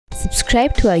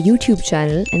Subscribe to our YouTube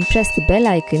channel and press the bell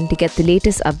icon to get the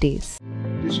latest updates.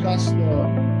 Discuss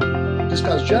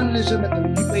journalism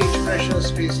and the new age pressures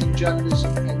facing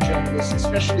journalism and journalists,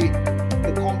 especially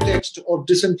the context of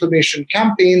disinformation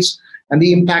campaigns and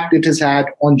the impact it has had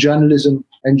on journalism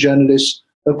and journalists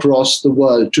across the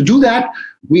world. To do that,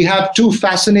 we have two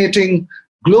fascinating,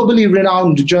 globally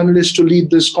renowned journalists to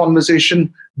lead this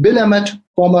conversation. Bill Emmott,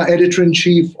 former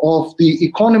editor-in-chief of The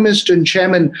Economist and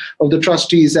chairman of the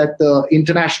trustees at the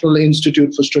International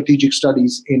Institute for Strategic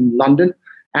Studies in London.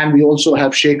 And we also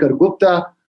have Shekhar Gupta,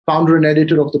 founder and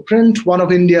editor of ThePrint, one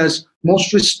of India's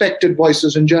most respected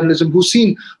voices in journalism, who's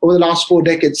seen over the last 4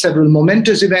 decades several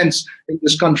momentous events in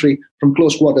this country from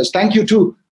close quarters. Thank you,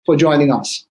 too, for joining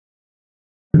us.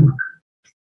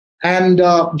 And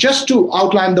just to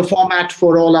outline the format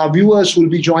for all our viewers who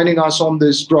will be joining us on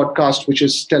this broadcast, which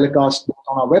is telecast both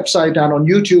on our website and on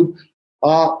YouTube,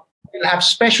 we'll have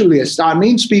specialists. Our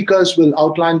main speakers will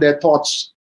outline their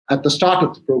thoughts at the start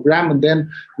of the program, and then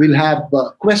we'll have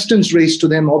questions raised to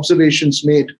them, observations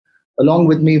made along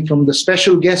with me from the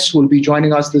special guests who will be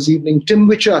joining us this evening. Tim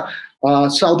Witcher,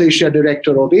 South Asia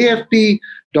Director of AFP,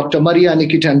 Dr. Maria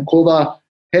Nikitankova,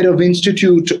 Head of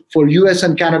Institute for US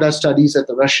and Canada Studies at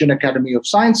the Russian Academy of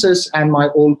Sciences, and my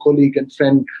old colleague and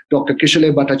friend, Dr.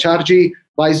 Kishale Bhattacharjee,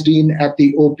 Vice Dean at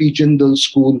the O.P. Jindal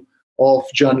School of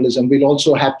Journalism. We'll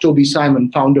also have Toby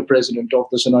Simon, Founder President of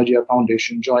the Synergia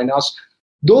Foundation, join us.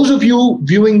 Those of you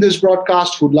viewing this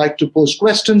broadcast who'd like to pose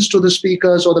questions to the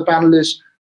speakers or the panelists,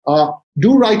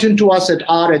 do write into us at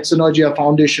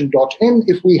r@synergiafoundation.in.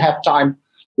 If we have time,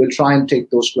 we'll try and take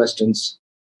those questions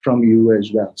from you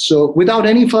as well. So without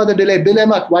any further delay, Bill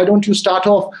Emmott, why don't you start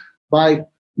off by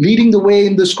leading the way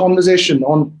in this conversation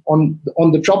on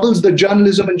the troubles that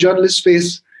journalism and journalists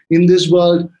face in this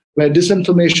world where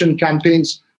disinformation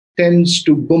campaigns tends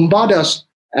to bombard us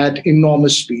at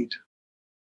enormous speed.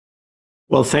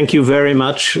 Well, thank you very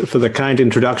much for the kind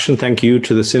introduction. Thank you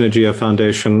to the Synergia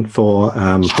Foundation for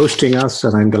hosting us.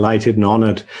 And I'm delighted and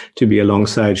honored to be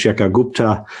alongside Shekhar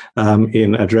Gupta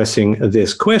in addressing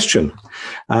this question.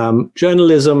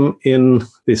 Journalism in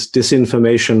this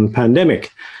disinformation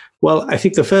pandemic. Well, I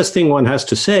think the first thing one has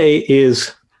to say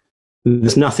is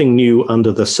there's nothing new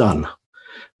under the sun.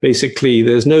 Basically,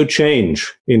 there's no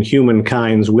change in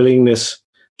humankind's willingness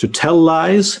to tell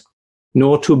lies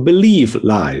nor to believe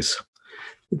lies.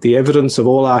 The evidence of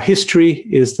all our history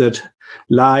is that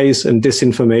lies and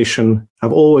disinformation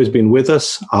have always been with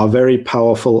us, are very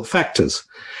powerful factors.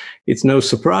 It's no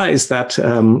surprise that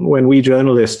when we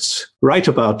journalists write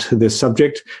about this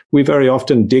subject, we very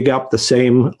often dig up the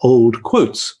same old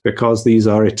quotes because these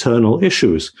are eternal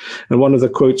issues. And one of the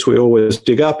quotes we always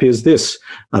dig up is this: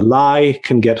 "A lie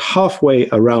can get halfway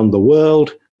around the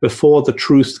world before the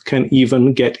truth can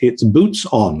even get its boots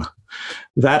on."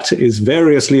 That is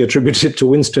variously attributed to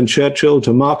Winston Churchill,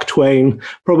 to Mark Twain,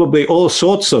 probably all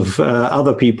sorts of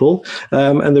other people.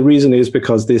 And the reason is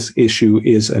because this issue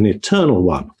is an eternal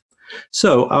one.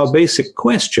 So our basic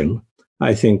question,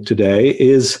 I think, today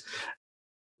is,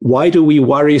 why do we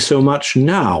worry so much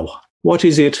now? What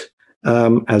is it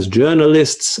as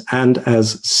journalists and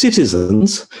as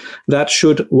citizens that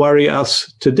should worry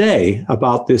us today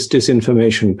about this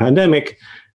disinformation pandemic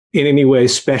in any way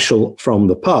special from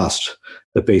the past?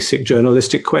 The basic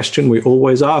journalistic question we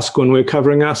always ask when we're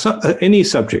covering any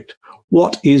subject: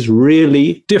 what is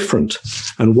really different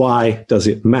and why does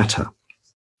it matter?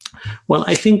 Well,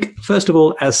 I think, first of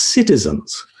all, as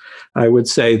citizens, I would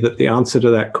say that the answer to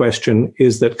that question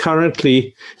is that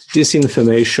currently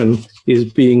disinformation is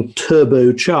being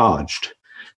turbocharged.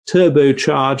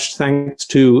 Turbocharged thanks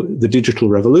to the digital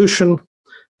revolution,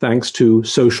 thanks to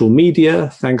social media,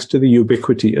 thanks to the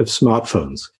ubiquity of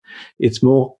smartphones. It's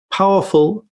more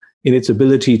powerful in its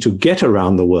ability to get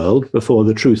around the world before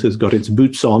the truth has got its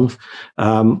boots on,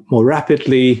 more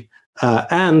rapidly,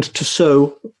 and to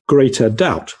sow greater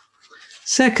doubt.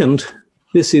 Second,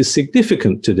 this is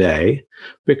significant today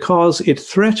because it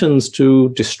threatens to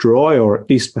destroy, or at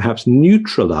least perhaps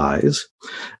neutralize,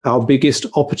 our biggest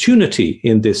opportunity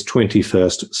in this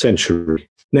 21st century,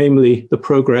 namely the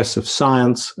progress of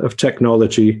science, of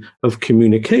technology, of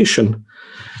communication.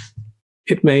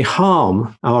 It may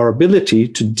harm our ability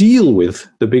to deal with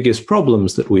the biggest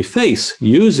problems that we face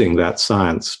using that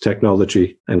science,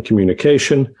 technology, and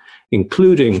communication,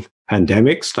 including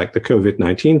pandemics like the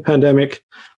COVID-19 pandemic,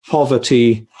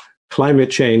 poverty, climate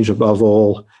change above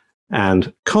all,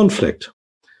 and conflict.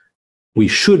 We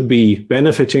should be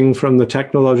benefiting from the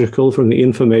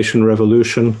information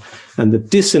revolution, and the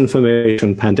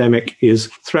disinformation pandemic is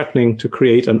threatening to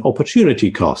create an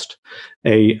opportunity cost,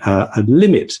 a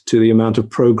limit to the amount of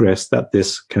progress that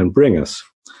this can bring us.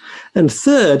 And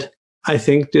third, I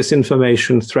think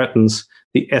disinformation threatens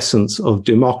the essence of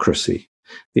democracy.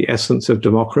 The essence of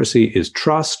democracy is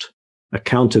trust,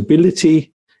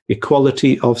 accountability,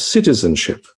 equality of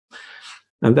citizenship.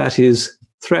 And that is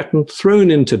threatened, thrown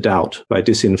into doubt by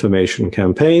disinformation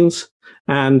campaigns,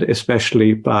 and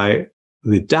especially by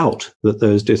the doubt that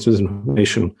those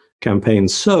disinformation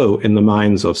campaigns sow in the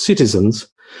minds of citizens,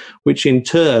 which in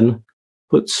turn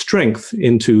puts strength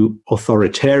into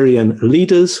authoritarian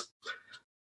leaders,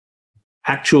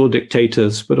 actual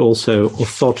dictators, but also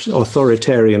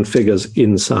authoritarian figures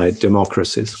inside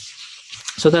democracies.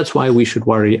 So that's why we should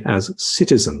worry as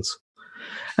citizens.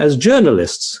 As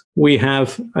journalists, we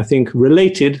have, I think,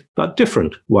 related but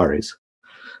different worries.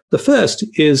 The first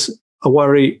is a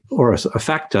worry or a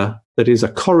factor that is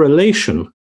a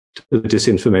correlation to the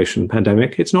disinformation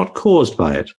pandemic. It's not caused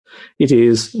by it. It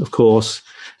is, of course,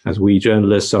 as we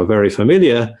journalists are very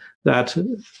familiar, that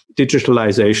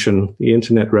digitalization, the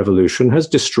internet revolution, has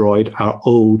destroyed our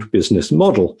old business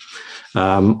model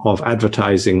of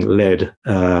advertising-led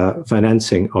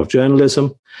financing of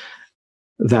journalism.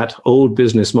 That old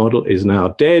business model is now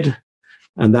dead,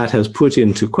 and that has put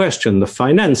into question the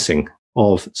financing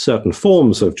of certain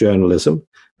forms of journalism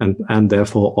and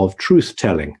therefore of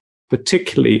truth-telling,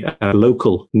 particularly at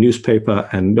local newspaper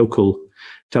and local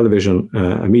television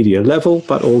media level,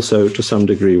 but also to some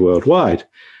degree worldwide.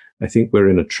 I think we're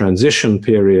in a transition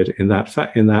period in that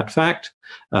fact,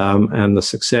 and the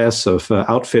success of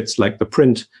outfits like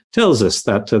ThePrint tells us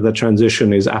that the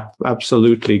transition is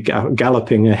absolutely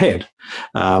galloping ahead.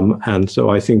 And so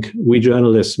I think we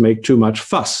journalists make too much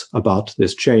fuss about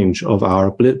this change of our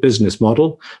business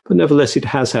model, but nevertheless, it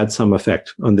has had some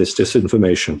effect on this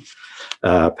disinformation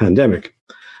pandemic.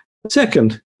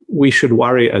 Second, we should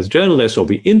worry as journalists or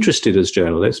be interested as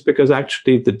journalists because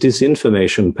actually the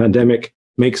disinformation pandemic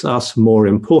makes us more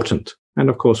important. And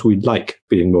of course, we like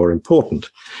being more important.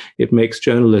 It makes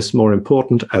journalists more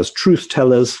important as truth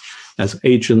tellers, as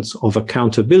agents of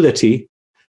accountability,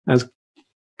 as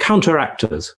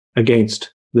counteractors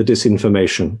against the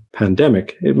disinformation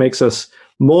pandemic. It makes us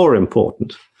more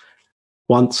important.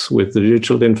 Once, with the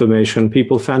digital information,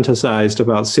 people fantasized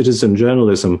about citizen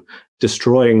journalism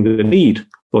destroying the need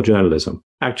for journalism.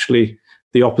 Actually,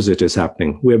 the opposite is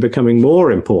happening. We're becoming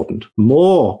more important,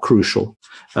 more crucial,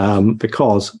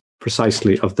 because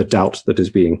precisely of the doubt that is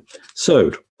being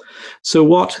sowed. So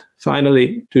what,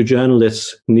 finally, do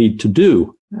journalists need to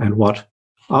do, and what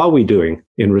are we doing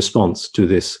in response to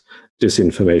this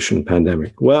disinformation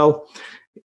pandemic? Well,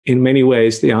 in many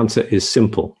ways, the answer is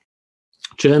simple.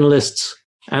 Journalists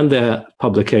and their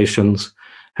publications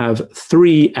have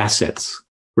three assets: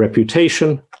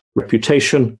 reputation,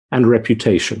 reputation, and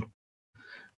reputation.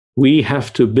 We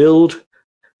have to build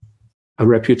a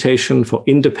reputation for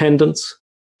independence,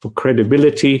 for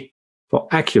credibility, for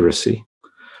accuracy.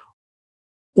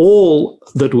 All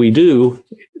that we do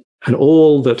and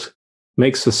all that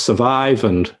makes us survive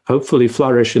and hopefully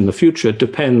flourish in the future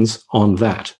depends on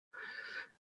that.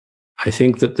 I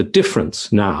think that the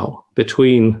difference now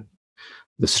between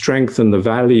the strength and the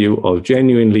value of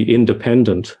genuinely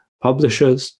independent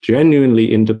publishers,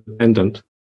 genuinely independent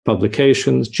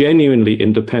publications, genuinely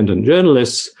independent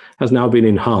journalists has now been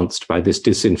enhanced by this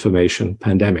disinformation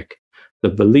pandemic. The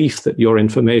belief that your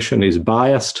information is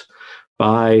biased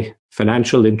by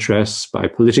financial interests, by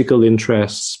political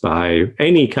interests, by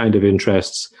any kind of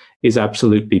interests is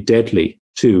absolutely deadly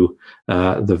to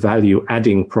the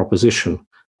value-adding proposition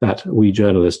that we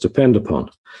journalists depend upon.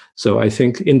 So I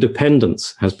think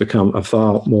independence has become a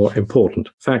far more important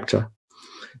factor.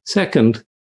 Second,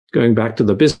 going back to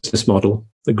the business model,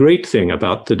 the great thing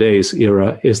about today's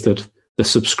era is that the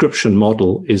subscription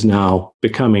model is now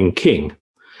becoming king.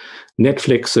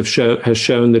 Netflix has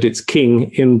shown that it's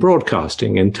king in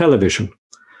broadcasting, in television.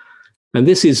 And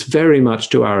this is very much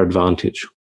to our advantage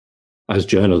as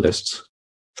journalists.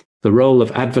 The role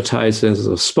of advertisers,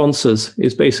 of sponsors,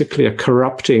 is basically a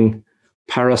corrupting,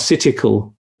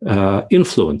 parasitical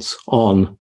influence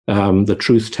on the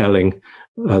truth-telling,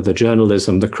 the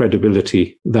journalism, the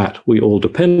credibility that we all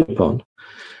depend upon.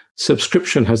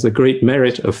 Subscription has the great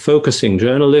merit of focusing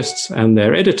journalists and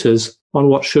their editors on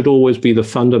what should always be the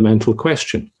fundamental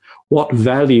question. What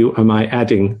value am I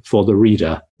adding for the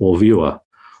reader or viewer?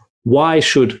 Why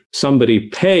should somebody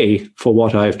pay for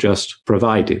what I've just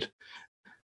provided?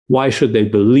 Why should they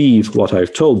believe what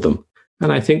I've told them?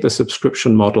 And I think the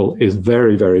subscription model is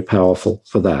very, very powerful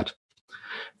for that.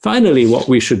 Finally, what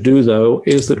we should do, though,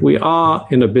 is that we are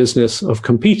in a business of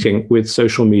competing with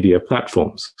social media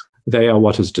platforms. They are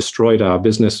what has destroyed our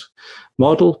business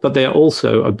model, but they are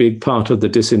also a big part of the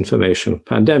disinformation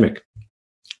pandemic.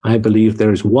 I believe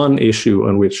there is one issue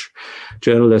on which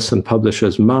journalists and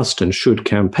publishers must and should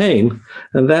campaign,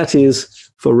 and that is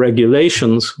for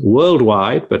regulations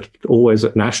worldwide, but always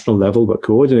at national level, but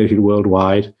coordinated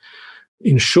worldwide,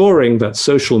 ensuring that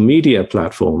social media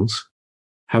platforms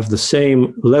have the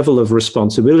same level of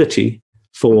responsibility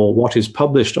for what is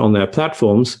published on their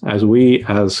platforms as we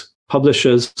as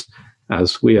publishers,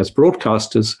 as we as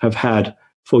broadcasters have had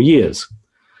for years.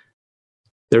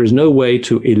 There is no way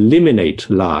to eliminate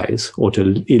lies or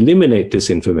to eliminate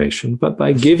disinformation, but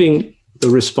by giving the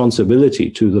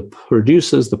responsibility to the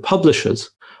producers, the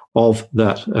publishers of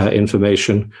that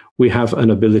information, we have an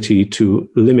ability to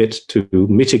limit, to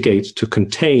mitigate, to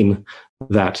contain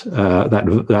that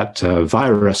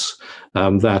virus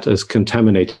that is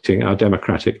contaminating our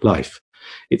democratic life.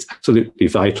 It's absolutely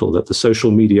vital that the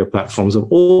social media platforms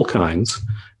of all kinds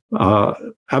are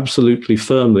absolutely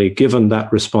firmly given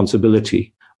that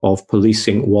responsibility of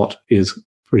policing what is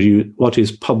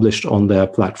published on their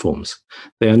platforms.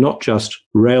 They are not just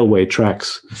railway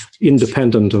tracks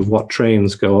independent of what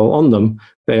trains go on them.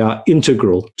 They are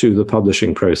integral to the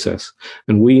publishing process.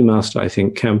 And we must, I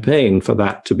think, campaign for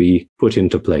that to be put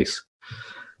into place.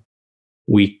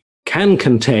 We can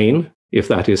contain, if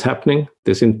that is happening,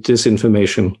 this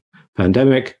disinformation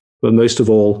pandemic, but most of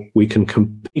all, we can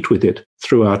compete with it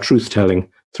through our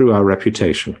truth-telling, through our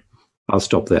reputation. I'll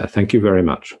stop there. Thank you very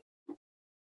much.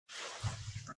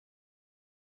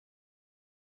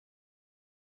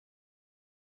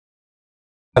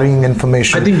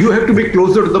 Information. I think you have to be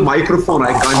closer to the microphone.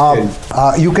 I can't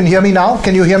tell. You can hear me now?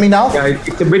 Can you hear me now? Yeah,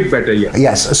 it's a bit better, yeah.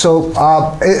 Yes. So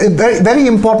a very, very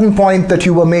important point that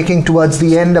you were making towards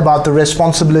the end about the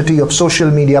responsibility of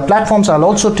social media platforms. I'll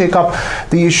also take up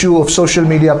the issue of social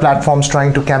media platforms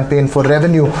trying to campaign for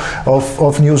revenue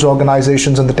of news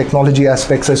organizations and the technology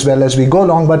aspects as well as we go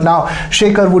along. But now,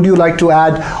 Shekhar, would you like to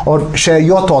add or share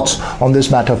your thoughts on this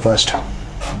matter first?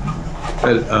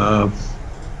 Well,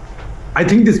 I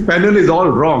think this panel is all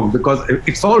wrong, because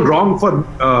it's all wrong for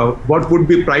what would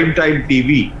be primetime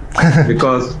TV,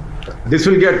 because this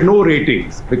will get no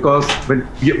ratings, because when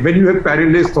you have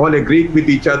panelists all agreeing with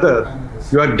each other,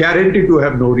 you are guaranteed to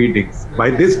have no ratings.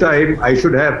 By this time, I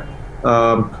should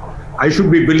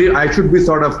be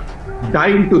sort of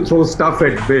dying to throw stuff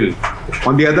at Bill.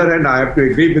 On the other hand, I have to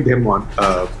agree with him on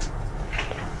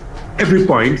every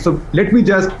point. So let me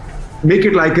just make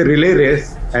it like a relay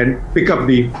race and pick up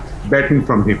the baton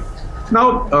from him.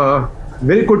 Now,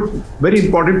 very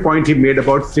important point he made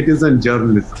about citizen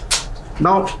journalism.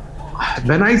 Now,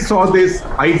 when I saw this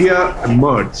idea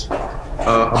emerge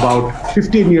about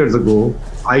 15 years ago,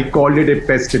 I called it a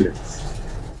pestilence.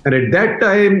 And at that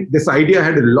time, this idea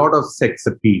had a lot of sex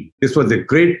appeal. This was a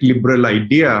great liberal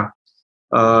idea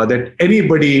that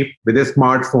anybody with a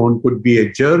smartphone could be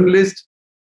a journalist.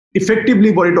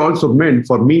 Effectively, what it also meant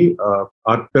for me,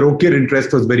 our parochial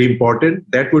interest was very important.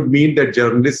 That would mean that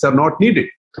journalists are not needed.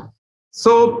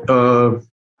 So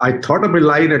I thought of a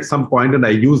line at some point and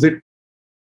I use it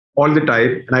all the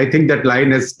time. And I think that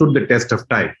line has stood the test of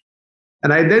time.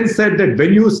 And I then said that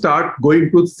when you start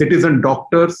going to citizen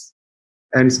doctors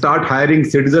and start hiring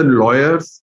citizen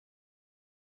lawyers,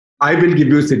 I will give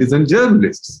you citizen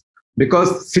journalists.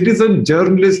 Because citizen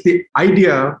journalists, the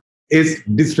idea is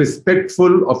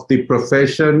disrespectful of the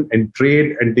profession and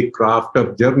trade and the craft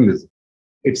of journalism.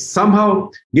 It somehow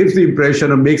gives the impression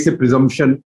or makes a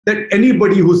presumption that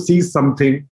anybody who sees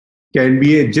something can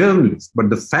be a journalist. But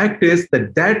the fact is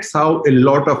that that's how a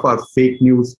lot of our fake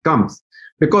news comes.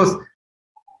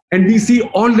 And we see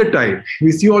all the time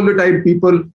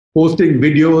people posting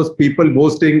videos, people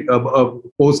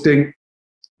posting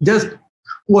just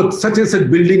what such and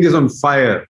such building is on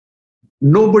fire.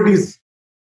 Nobody's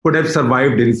could have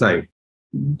survived inside.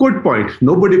 Good point.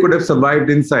 Nobody could have survived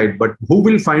inside, but who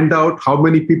will find out how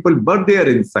many people were there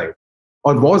inside?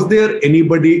 Or was there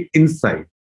anybody inside?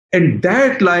 And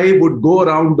that lie would go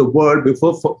around the world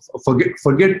before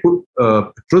forget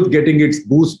truth getting its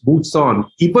boots on.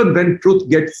 Even when truth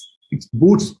gets its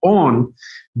boots on,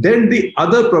 then the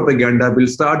other propaganda will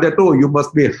start that, oh, you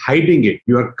must be hiding it.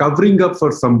 You are covering up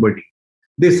for somebody.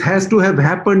 This has to have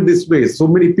happened this way. So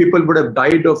many people would have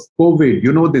died of COVID.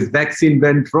 You know, this vaccine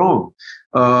went wrong.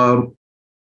 2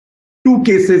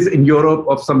 cases in Europe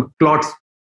of some clots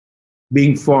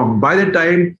being formed. By the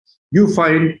time you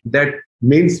find that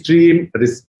mainstream,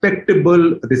 respected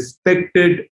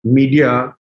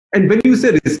media, and when you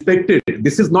say respected,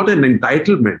 this is not an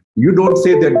entitlement. You don't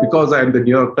say that because I am the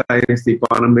New York Times, the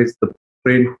Economist, the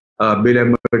Print, Bill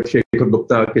Emmott, Shekhar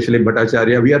Gupta, Keshav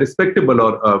Bhattacharya, we are respectable,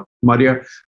 or Maria.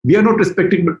 We are not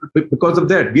respectable because of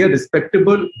that. We are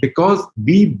respectable because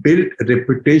we build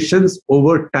reputations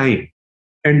over time.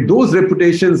 And those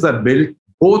reputations are built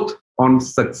both on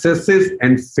successes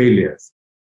and failures,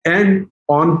 and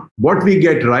on what we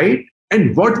get right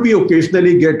and what we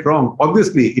occasionally get wrong.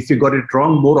 Obviously, if we got it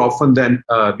wrong more often than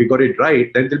we got it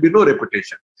right, then there'll be no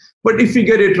reputation. But if we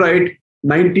get it right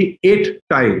 98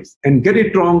 times and get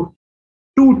it wrong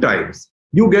 2 times,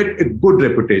 you get a good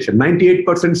reputation.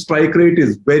 98% strike rate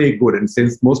is very good. And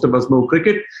since most of us know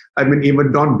cricket, I mean,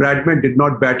 even Don Bradman did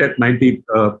not bat at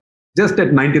just at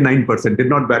 99%, did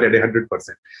not bat at 100%.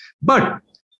 But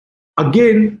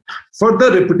again,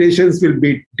 further reputations will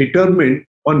be determined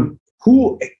on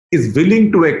who is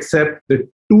willing to accept the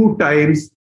 2 times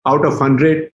out of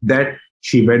 100 that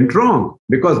she went wrong.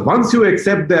 Because once you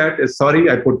accept that, sorry,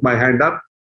 I put my hand up,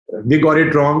 we got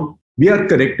it wrong, we are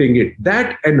correcting it,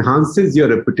 that enhances your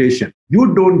reputation.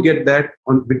 You don't get that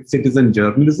with citizen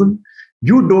journalism.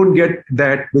 You don't get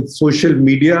that with social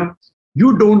media.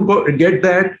 You don't get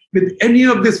that with any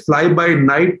of these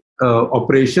fly-by-night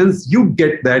operations. You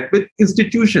get that with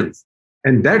institutions.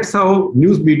 And that's how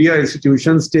news media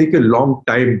institutions take a long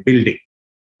time building.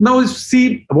 Now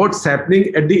see what's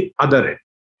happening at the other end.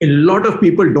 A lot of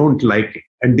people don't like it.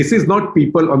 And this is not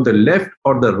people on the left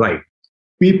or the right.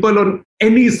 People on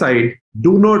any side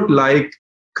do not like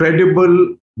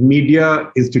credible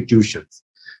media institutions.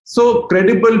 So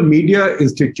credible media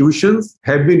institutions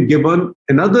have been given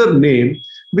another name,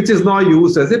 which is now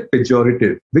used as a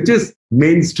pejorative, which is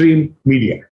mainstream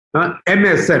media,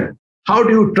 MSM. How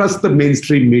do you trust the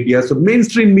mainstream media? So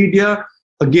mainstream media,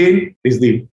 again, is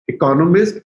the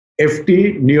Economist,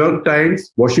 FT, New York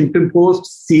Times, Washington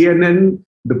Post, CNN,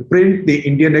 ThePrint, the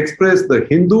Indian Express, the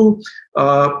Hindu,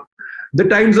 the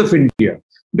Times of India.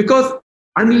 Because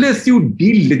unless you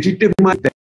delegitimize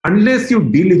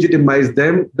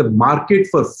them, the market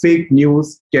for fake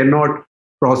news cannot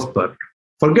prosper.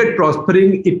 Forget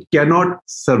prospering, it cannot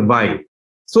survive.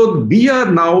 So we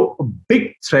are now a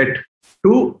big threat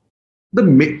to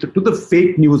the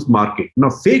fake news market. Now,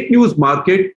 fake news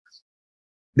market,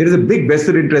 there is a big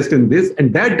vested interest in this,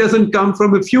 and that doesn't come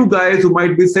from a few guys who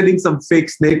might be selling some fake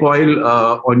snake oil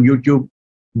on YouTube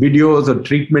videos, or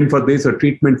treatment for this or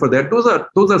treatment for that.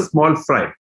 Those are small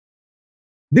fry.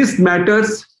 This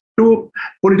matters to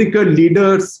political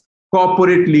leaders,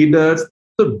 corporate leaders,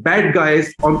 the bad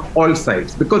guys on all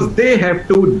sides, because they have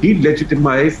to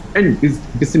delegitimize and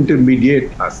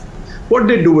disintermediate us. What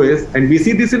they do is, and we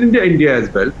see this in India as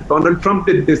well, Donald Trump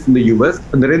did this in the US,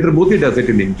 and Narendra Modi does it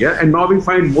in India, and now we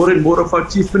find more and more of our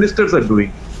chief ministers are doing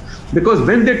it. Because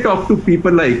when they talk to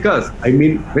people like us, I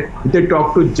mean, when they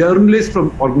talk to journalists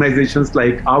from organizations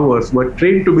like ours, who are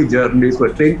trained to be journalists, who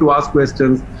are trained to ask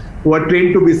questions, who are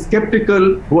trained to be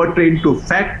skeptical, who are trained to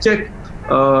fact check,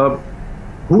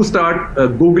 who start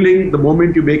Googling the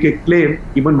moment you make a claim,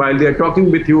 even while they are talking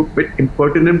with you, a bit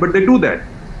impertinent, but they do that.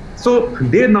 So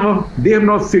they have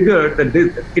now figured that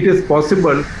it is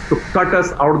possible to cut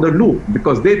us out of the loop,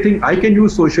 because they think I can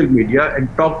use social media and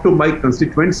talk to my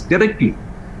constituents directly.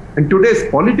 And today's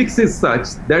politics is such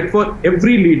that for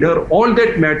every leader, all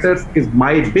that matters is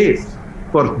my base.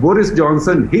 For Boris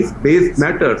Johnson, his base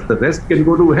matters, the rest can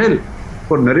go to hell.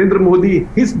 For Narendra Modi,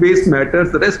 his base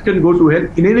matters, the rest can go to hell.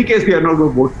 In any case, we are not going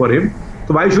to vote for him.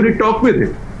 So why should we talk with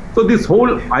him? So this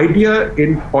whole idea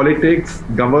in politics,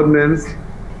 governance,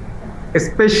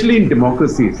 especially in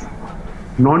democracies,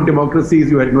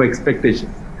 non-democracies, you had no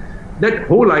expectations. That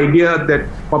whole idea that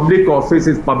public office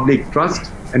is public trust,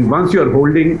 and once you are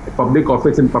holding public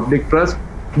office in public trust,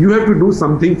 you have to do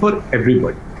something for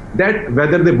everybody. That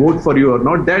whether they vote for you or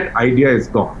not, that idea is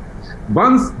gone.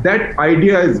 Once that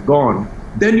idea is gone,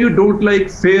 then you don't like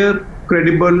fair,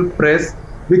 credible press,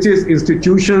 which is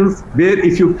institutions where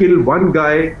if you kill one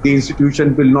guy, the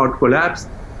institution will not collapse.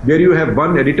 Where you have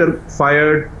one editor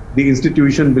fired, the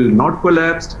institution will not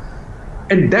collapse.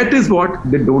 And that is what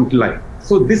they don't like.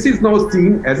 So this is now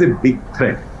seen as a big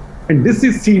threat. And this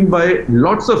is seen by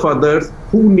lots of others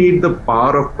who need the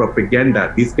power of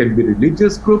propaganda. These can be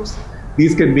religious groups,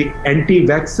 these can be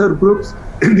anti-vaxxer groups,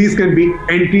 these can be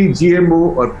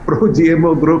anti-GMO or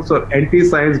pro-GMO groups or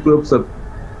anti-science groups of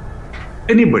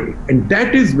anybody. And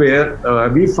that is where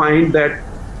we find that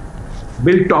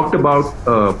Bill talked about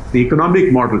the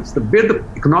economic models. Where the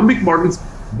economic models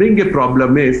bring a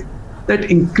problem is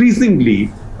that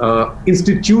increasingly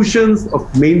institutions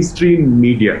of mainstream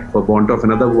media, for want of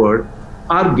another word,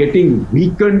 are getting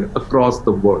weakened across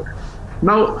the world.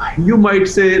 Now, you might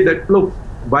say that, look,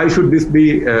 why should this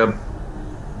be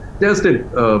just in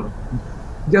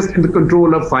the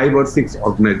control of 5 or 6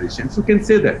 organizations? You can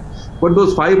say that. But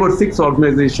those 5 or 6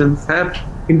 organizations have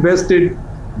invested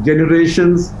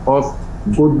generations of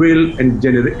goodwill and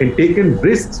taken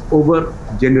risks over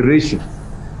generations.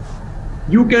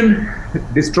 You can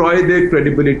destroy their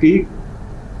credibility.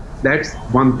 That's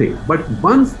one thing. But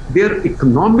once their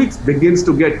economics begins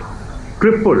to get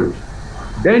crippled,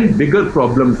 then bigger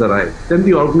problems arise. Then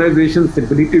the organization's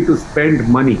ability to spend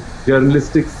money,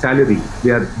 journalistic salary,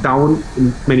 they are down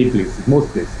in many places,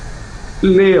 most places.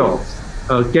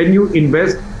 Layoffs. Can you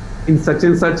invest in such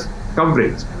and such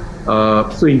coverage?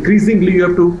 So increasingly you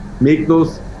have to make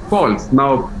those calls.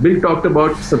 Now, Bill talked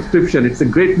about subscription. It's a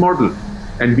great model.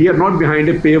 And we are not behind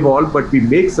a paywall, but we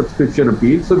make subscription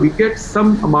appeal. So we get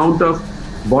some amount of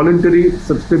voluntary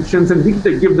subscriptions and we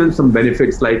give them some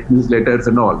benefits like newsletters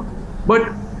and all.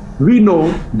 But we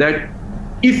know that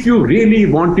if you really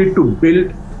wanted to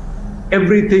build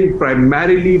everything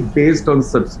primarily based on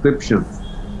subscriptions,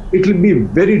 it will be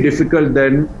very difficult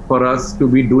then for us to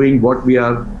be doing what we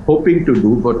are hoping to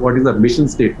do, but what is our mission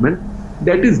statement,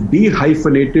 that is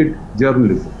de-hyphenated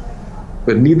journalism,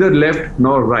 but neither left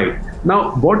nor right.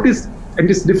 Now, and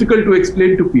it's difficult to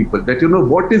explain to people that,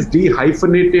 what is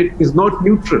de-hyphenated is not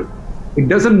neutral. It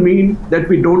doesn't mean that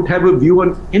we don't have a view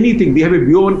on anything. We have a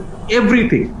view on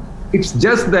everything. It's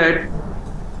just that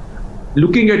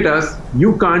looking at us,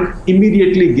 you can't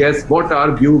immediately guess what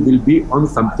our view will be on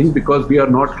something because we are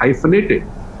not hyphenated.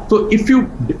 So if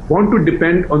you want to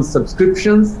depend on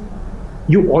subscriptions,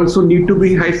 you also need to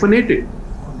be hyphenated.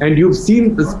 And you've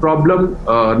seen this problem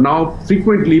now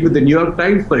frequently with the New York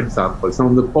Times, for example. Some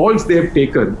of the calls they have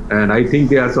taken, and I think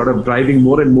they are sort of driving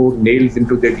more and more nails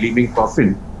into their gleaming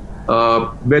coffin,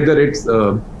 whether it's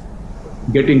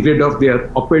getting rid of their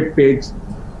op-ed page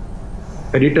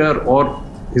editor or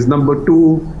his number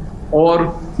 2,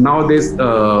 or now this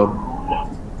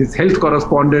health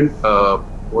correspondent,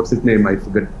 what's his name? I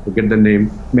forget the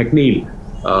name, McNeil.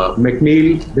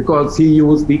 McNeil, because he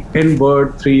used the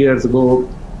N-word 3 years ago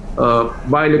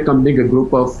while accompanying a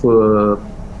group of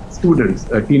students,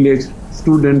 teenage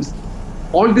students.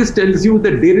 All this tells you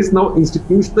that there is now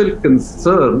institutional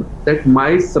concern that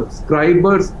my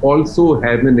subscribers also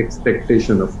have an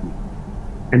expectation of me.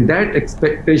 And that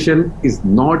expectation is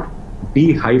not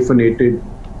de-hyphenated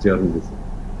journalism.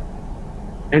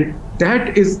 And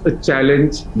that is a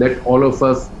challenge that all of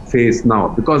us face now,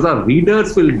 because our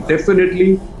readers will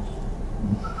definitely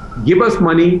give us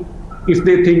money if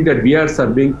they think that we are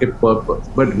serving a purpose.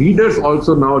 But readers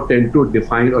also now tend to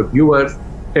define, or viewers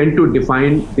tend to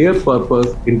define their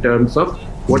purpose in terms of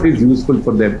what is useful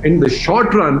for them. In the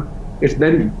short run, it's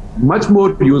then much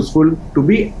more useful to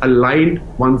be aligned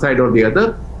one side or the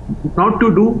other, not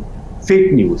to do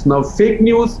fake news. Now, fake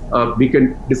news, we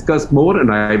can discuss more,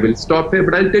 and I will stop here,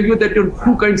 but I'll tell you that there are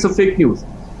two kinds of fake news.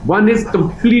 One is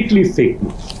completely fake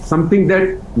news, something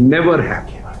that never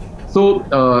happened. So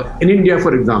in India,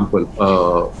 for example,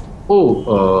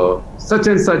 such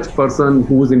and such person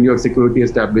who was in your security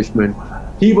establishment,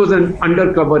 he was an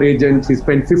undercover agent. He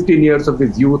spent 15 years of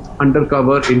his youth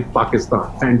undercover in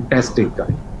Pakistan. Fantastic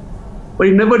guy. But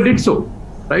he never did so,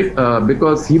 right?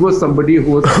 Because he was somebody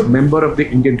who was a member of the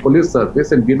Indian Police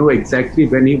Service, and we know exactly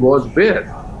when he was where.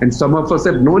 And some of us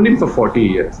have known him for 40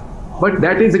 years. But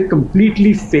that is a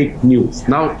completely fake news.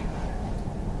 Now,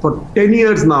 for 10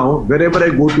 years now, wherever I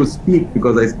go to speak,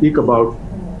 because I speak about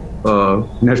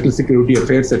national security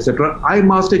affairs, etc.,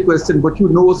 I'm asked a question, but you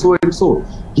know so-and-so.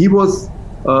 He was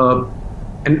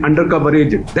an undercover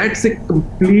agent. That's a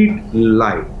complete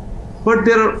lie. But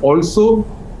there's also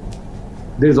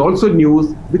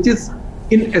news which is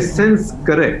in a sense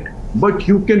correct, but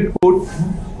you can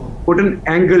put an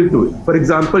angle to it. For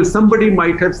example, somebody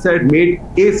might have made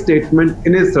a statement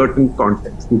in a certain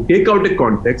context. You take out a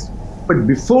context, but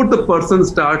before the person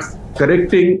starts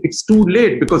correcting, it's too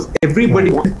late, because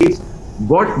everybody wants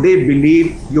what they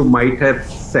believe you might have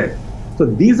said. So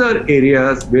these are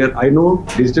areas where I know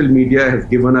digital media has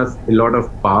given us a lot of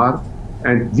power,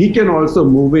 and we can also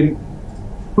move in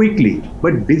quickly.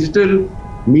 But digital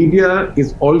media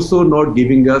is also not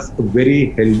giving us a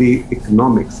very healthy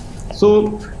economics.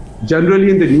 So generally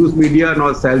in the news media,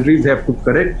 our salaries have to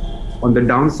correct. On the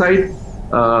downside,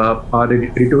 our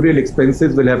editorial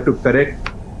expenses will have to correct.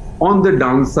 On the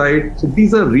downside, so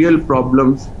these are real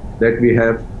problems that we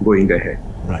have going ahead.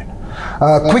 Right.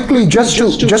 Quickly, just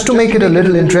to make it a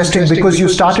little interesting, because you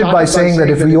started by saying that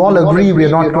if we all agree, we're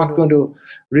not going to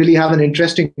really have an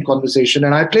interesting conversation.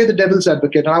 And I play the devil's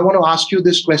advocate, and I want to ask you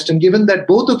this question, given that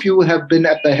both of you have been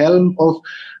at the helm of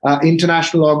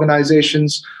international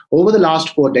organizations over the last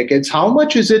 4 decades, how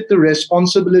much is it the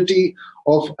responsibility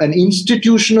of an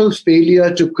institutional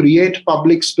failure to create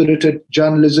public-spirited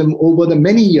journalism over the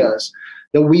many years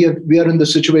that we are in the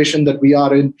situation that we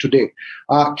are in today?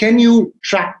 Can you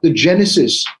track the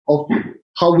genesis of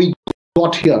how we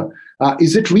got here?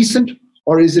 Is it recent,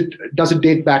 or does it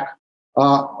date back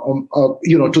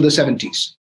to the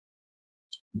 70s?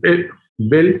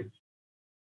 Bill?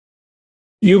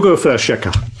 You go first,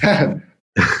 Shekhar.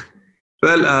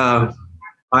 Well,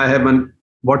 I have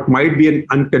what might be an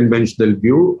unconventional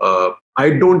view. I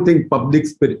don't think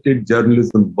public-spirited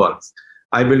journalism works.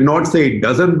 I will not say it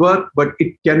doesn't work, but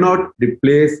it cannot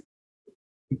replace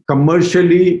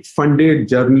commercially funded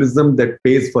journalism that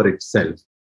pays for itself.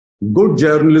 Good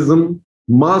journalism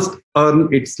must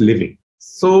earn its living.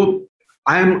 So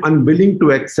I am unwilling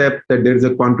to accept that there is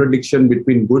a contradiction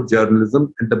between good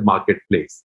journalism and the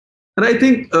marketplace. And I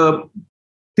think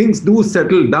things do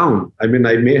settle down. I mean,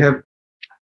 I may have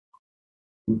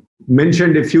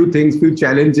mentioned a few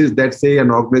challenges that, say,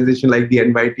 an organization like the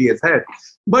NYT has had.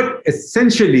 But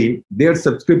essentially, their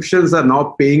subscriptions are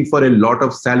now paying for a lot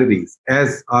of salaries,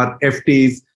 as are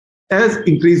FTs, as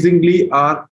increasingly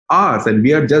are ours. And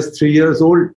we are just 3 years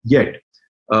old yet,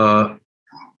 and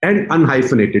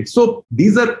unhyphenated. So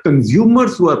these are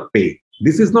consumers who are paying.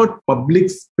 This is not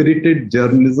public-spirited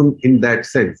journalism in that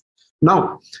sense.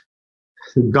 Now,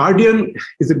 Guardian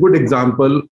is a good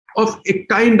example of a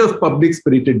kind of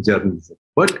public-spirited journalism.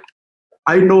 But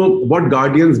I know what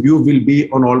Guardian's view will be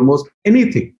on almost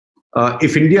anything.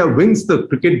 If India wins the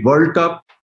Cricket World Cup,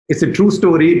 it's a true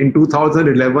story, in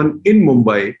 2011 in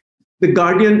Mumbai, the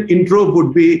Guardian intro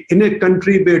would be, in a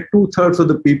country where 2/3 of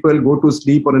the people go to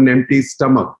sleep on an empty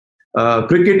stomach,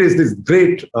 cricket is this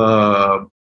great cause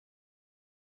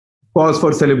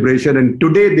for celebration, and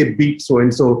today they beat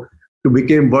so-and-so to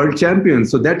become world champions.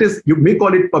 So that is, you may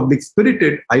call it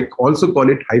public-spirited, I also call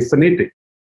it hyphenated.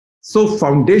 So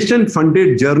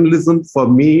foundation-funded journalism for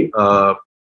me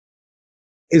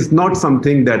is not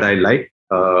something that I like,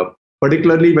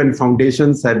 particularly when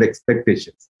foundations have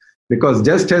expectations. Because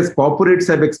just as corporates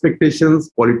have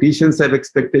expectations, politicians have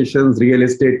expectations, real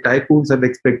estate tycoons have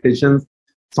expectations,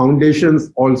 foundations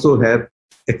also have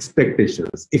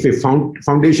expectations. If a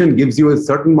foundation gives you a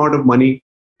certain amount of money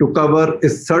to cover a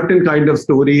certain kind of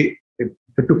story,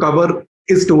 to cover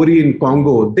a story in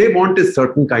Congo, they want a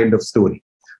certain kind of story.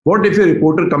 What if a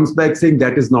reporter comes back saying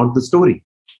that is not the story?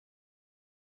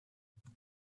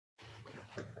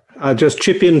 I'll just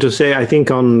chip in to say, I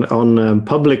think on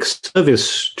public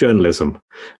service journalism,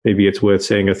 maybe it's worth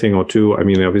saying a thing or two. I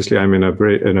mean, obviously, I'm in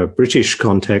a British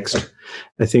context.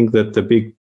 I think that the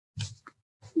big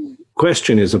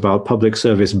question is about public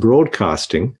service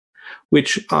broadcasting,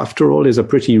 which, after all, is a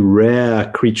pretty rare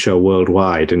creature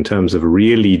worldwide in terms of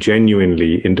really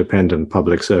genuinely independent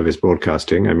public service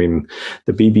broadcasting. I mean,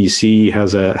 the BBC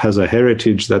has a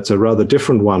heritage that's a rather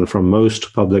different one from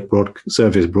most public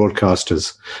service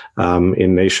broadcasters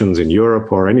in nations in Europe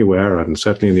or anywhere, and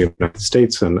certainly in the United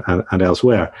States and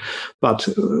elsewhere. But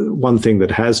one thing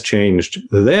that has changed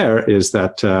there is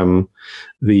that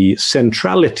the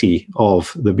centrality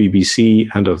of the BBC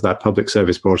and of that public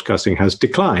service broadcasting has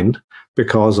declined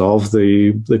because of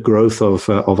the growth of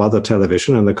other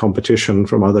television and the competition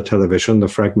from other television, the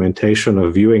fragmentation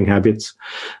of viewing habits.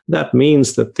 That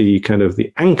means that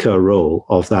the anchor role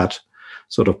of that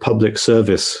sort of public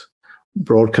service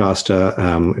broadcaster,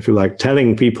 if you like,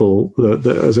 telling people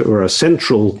as it were, a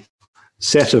central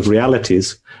set of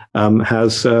realities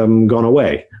has gone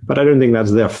away. But I don't think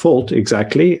that's their fault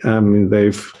exactly.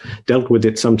 They've dealt with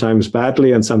it sometimes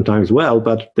badly and sometimes well,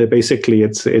 but basically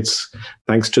it's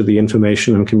thanks to the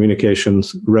information and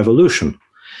communications revolution.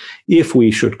 If we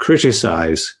should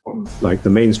criticize, like the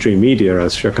mainstream media,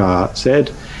 as Shekhar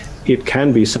said, it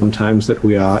can be sometimes that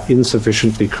we are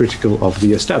insufficiently critical of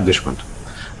the establishment.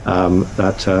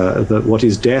 That what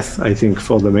is death, I think,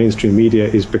 for the mainstream media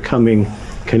is becoming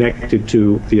connected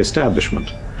to the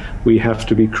establishment. We have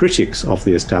to be critics of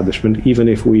the establishment, even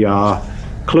if we are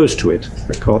close to it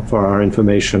for our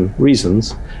information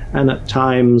reasons. And at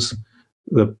times,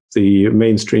 the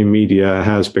mainstream media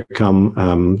has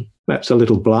become perhaps a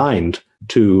little blind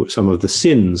to some of the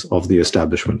sins of the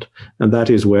establishment. And that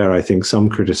is where I think some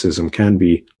criticism can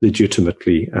be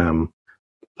legitimately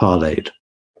parlayed.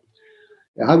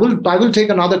 I will take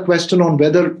another question on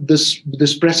whether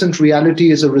this present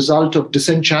reality is a result of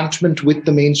disenchantment with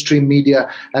the mainstream media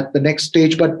at the next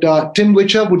stage. But Tim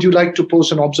Witcher, would you like to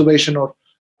pose an observation or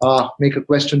make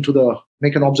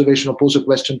an observation or pose a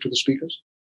question to the speakers?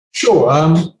 Sure.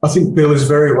 I think Bill is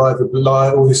very right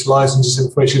that all this lies and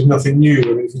disinformation is nothing new.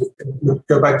 I mean, if you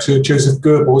go back to Joseph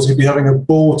Goebbels, he'd be having a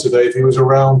ball today if he was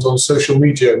around on social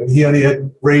media. I mean, he only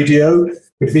had radio.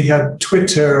 If he had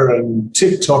Twitter and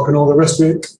TikTok and all the rest of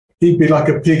it, he'd be like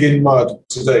a pig in mud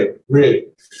today, really.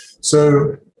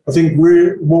 So I think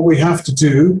what we have to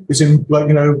do is, to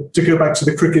go back to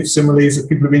the cricket similes that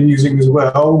people have been using as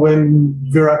well. When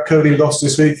Virat Kohli lost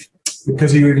this week,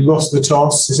 because he lost the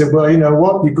toss, he said, well, you know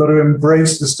what, you've got to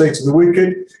embrace the state of the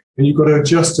wicked and you've got to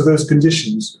adjust to those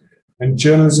conditions. And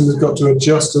journalism has got to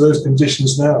adjust to those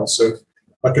conditions now. So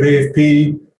like at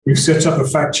AFP, we've set up a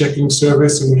fact-checking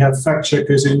service and we have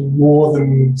fact-checkers in more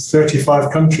than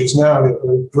 35 countries now. It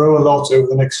will grow a lot over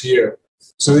the next year.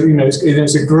 So, you know,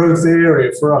 it's a growth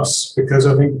area for us because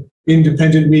I think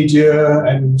independent media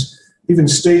and even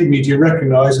state media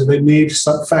recognize that they need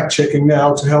some fact-checking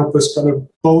now to help us kind of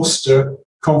bolster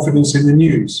confidence in the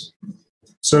news.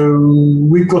 So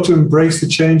we've got to embrace the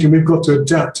change and we've got to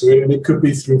adapt to it. And it could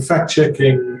be through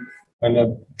fact-checking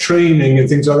and training and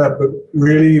things like that. But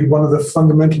really one of the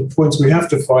fundamental points we have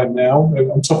to find now,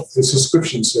 on top of the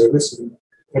subscription service, and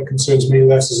that concerns me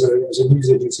less as a news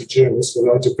agency journalist,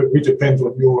 but we depend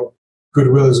on your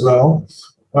goodwill as well.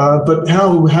 But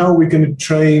how are we going to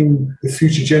train the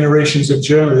future generations of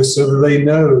journalists so that they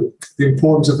know the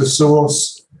importance of the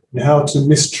source and how to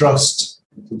mistrust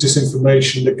the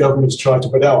disinformation that governments try to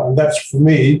put out? And that's, for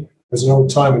me, as an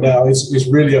old-timer now, is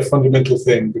really a fundamental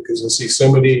thing because I see so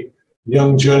many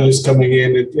young journalists coming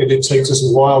in and it takes us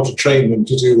a while to train them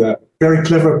to do that. Very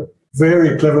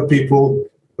clever people,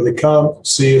 but they can't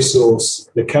see a source.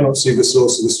 They cannot see the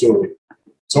source of the story.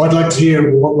 So I'd like to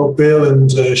hear what Bill and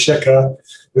Shekhar,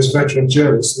 as veteran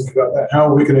journalists, think about that. How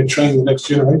are we going to train the next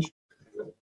generation?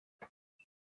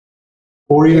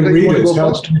 Or even readers.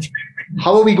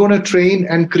 How are we going to train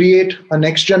and create a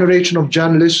next generation of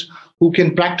journalists who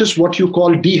can practice what you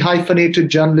call dehyphenated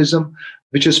journalism,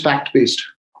 which is fact-based?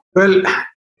 Well,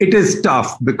 it is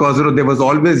tough because there was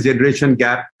always generation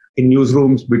gap in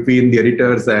newsrooms between the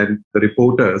editors and the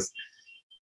reporters.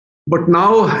 But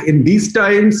now, in these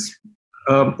times,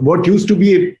 what used to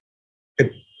be a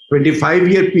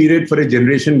 25-year period for a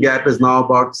generation gap is now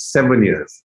about 7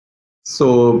 years.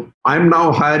 So I'm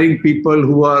now hiring people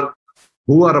who are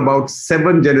about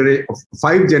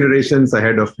 5 generations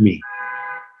ahead of me.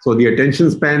 So the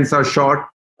attention spans are short.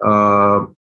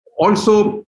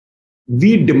 Also,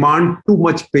 we demand too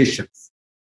much patience.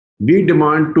 We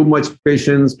demand too much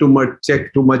patience, too much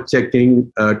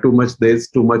checking, too much this,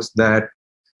 too much that.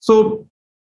 So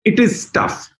it is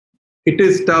tough. It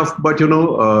is tough, but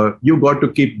you got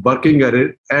to keep working at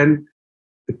it. And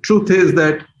the truth is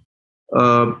that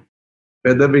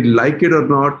whether we like it or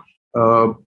not,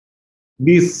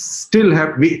 we still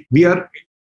have,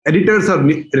 editors are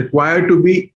required to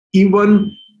be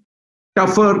even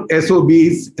tougher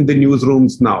SOBs in the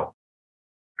newsrooms now.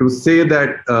 To say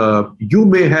that you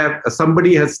may have,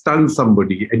 somebody has stung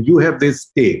somebody and you have this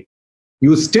tape,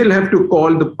 you still have to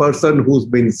call the person who's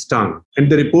been stung.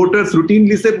 And the reporters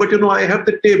routinely say, but I have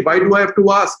the tape, why do I have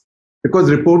to ask?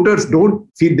 Because reporters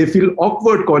they feel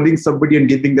awkward calling somebody and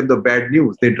giving them the bad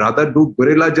news. They'd rather do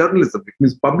guerrilla journalism, which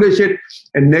means publish it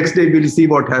and next day we'll see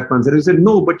what happens. And you say,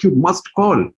 no, but you must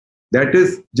call. That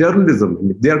is journalism.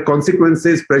 If there are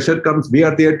consequences, pressure comes, we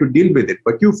are there to deal with it.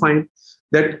 But you find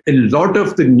that a lot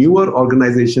of the newer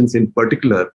organizations in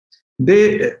particular,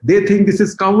 they think this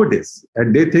is cowardice.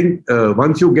 And they think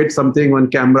once you get something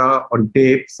on camera, on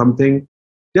tape, something,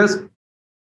 just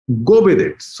go with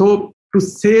it. So to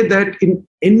say that in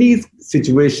any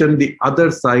situation, the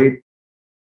other side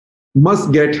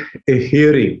must get a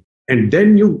hearing, and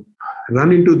then you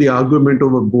run into the argument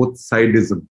over both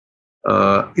sidism.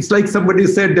 It's like somebody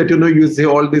said that, you say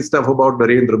all this stuff about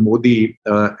Narendra Modi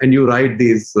and you write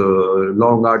these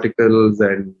long articles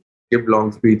and give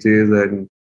long speeches and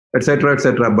etc.,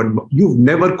 but you've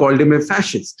never called him a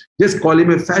fascist. Just call him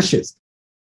a fascist.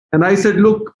 And I said,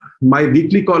 look, my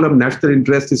weekly column, National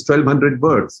Interest, is 1,200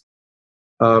 words.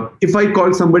 If I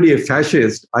call somebody a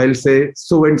fascist, I'll say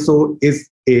so-and-so is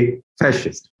a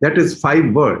fascist. That is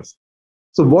 5 words.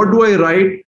 So what do I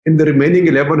write in the remaining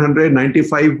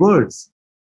 1,195 words?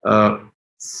 And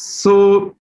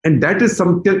that is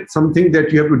something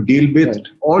that you have to deal with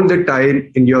all the time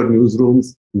in your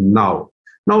newsrooms now.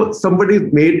 Now, somebody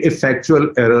made a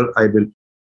factual error,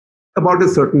 about a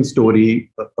certain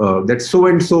story that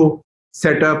so-and-so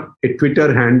set up a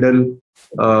Twitter handle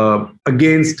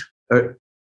against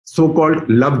so-called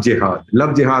love jihad.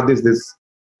 Love jihad is this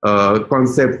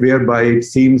concept whereby it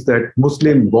seems that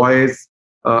Muslim boys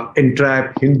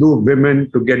entrap Hindu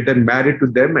women to get them married to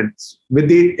them, and with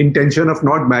the intention of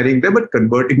not marrying them but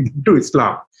converting them to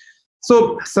Islam.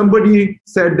 So somebody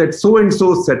said that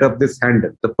so-and-so set up this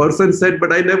handle. The person said,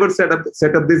 but I never set up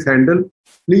this handle.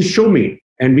 Please show me.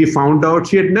 And we found out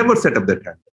she had never set up that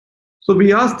handle. So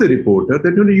we asked the reporter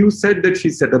that, you said that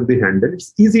she set up the handle.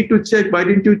 It's easy to check. Why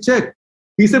didn't you check?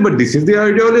 He said, but this is the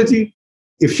ideology.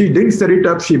 If she didn't set it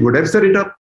up, she would have set it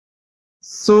up.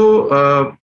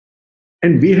 So,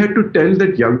 and we had to tell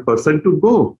that young person to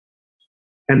go.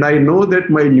 And I know that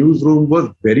my newsroom was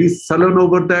very sullen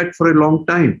over that for a long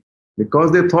time,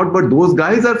 because they thought, but those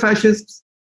guys are fascists.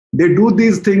 They do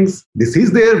these things. This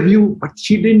is their view, but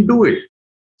she didn't do it.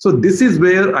 So this is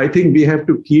where I think we have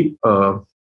to keep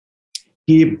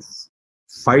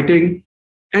fighting.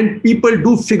 And people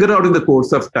do figure out in the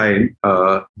course of time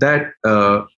that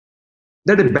a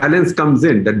balance comes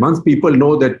in, that once people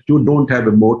know that you don't have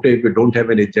a motive, you don't have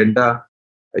an agenda,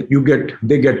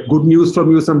 they get good news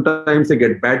from you sometimes, they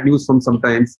get bad news from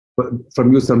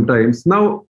you sometimes.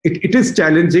 Now it is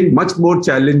challenging, much more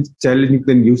challenging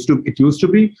than it used to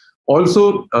be.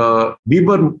 Also,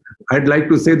 I'd like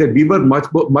to say that we were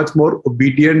much more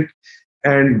obedient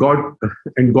and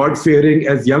God-fearing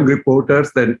as young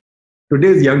reporters than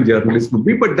today's young journalists would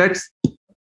be. But that's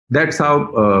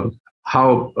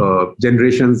how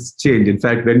generations change. In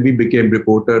fact, when we became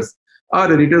reporters,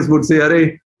 our editors would say,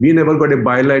 "Arey, we never got a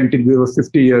byline until we were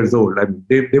 50 years old." I mean,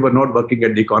 they were not working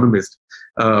at The Economist.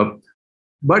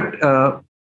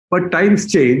 But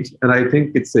times change, and I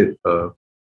think it's it.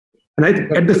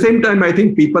 At the same time, I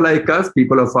think people like us,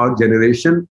 people of our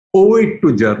generation, owe it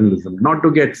to journalism not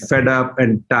to get fed up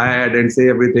and tired and say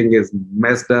everything is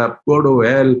messed up. Go to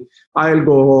hell. I'll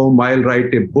go home. I'll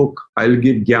write a book. I'll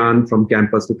give gyan from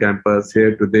campus to campus,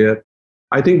 here to there.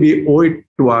 I think we owe it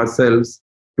to ourselves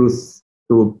to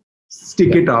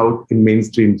stick it out in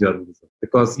mainstream journalism,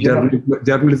 because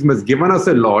journalism has given us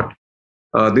a lot.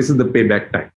 This is the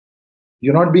payback time.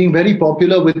 You're not being very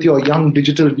popular with your young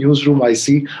digital newsroom, I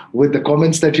see, with the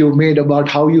comments that you've made about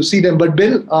how you see them. But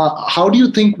Bill, how do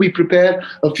you think we prepare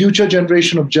a future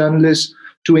generation of journalists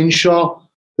to ensure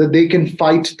that they can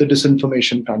fight the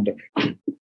disinformation pandemic?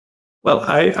 Well,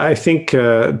 I think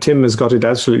Tim has got it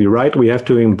absolutely right. We have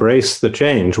to embrace the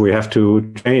change. We have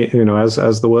to,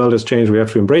 as the world has changed, we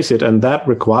have to embrace it. And that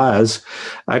requires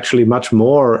actually much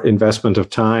more investment of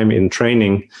time in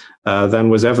training than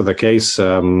was ever the case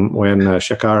when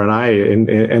Shekhar and I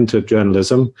entered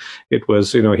journalism. It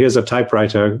was, here's a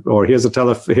typewriter, or here's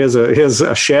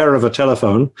a share of a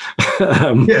telephone.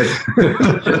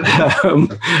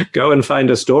 Go and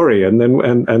find a story, and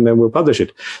then we'll publish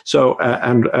it. So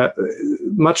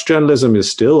much journalism is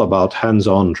still about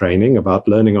hands-on training, about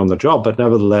learning on the job, but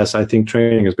nevertheless, I think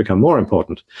training has become more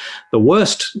important. The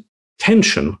worst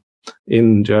tension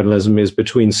in journalism is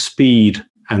between speed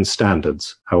and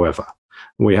standards, however.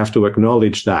 We have to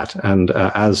acknowledge that. And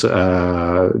as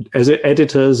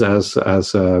editors,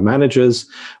 as managers,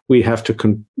 we have to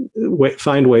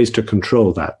find ways to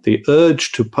control that. The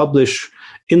urge to publish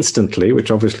instantly,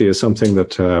 which obviously is something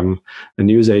that a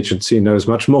news agency knows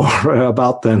much more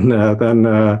about than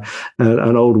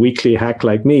an old weekly hack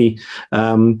like me,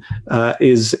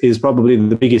 is probably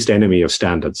the biggest enemy of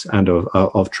standards and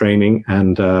of training,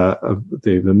 and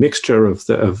the mixture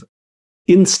of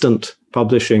instant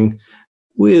publishing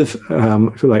with,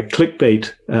 if you like,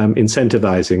 clickbait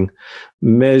incentivizing,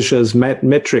 measures,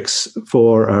 metrics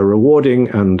for rewarding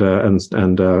and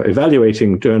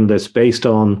evaluating journalists based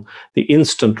on the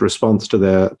instant response to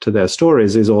their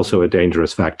stories is also a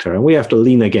dangerous factor, and we have to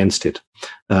lean against it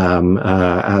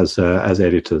as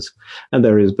editors. And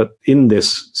but in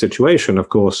this situation, of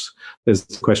course, there's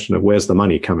the question of where's the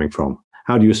money coming from.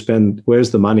 How do you spend?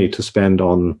 Where's the money to spend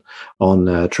on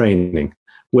training?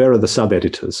 Where are the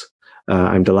sub-editors?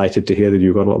 I'm delighted to hear that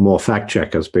you've got a lot more fact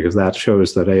checkers, because that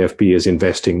shows that AFP is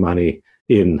investing money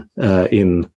in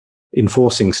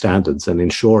enforcing standards and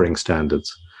ensuring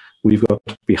standards. We've got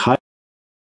to be higher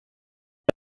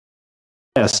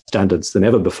standards than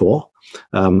ever before,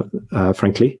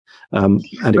 frankly, and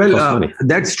it costs money.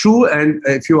 That's true. And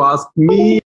if you ask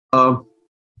me,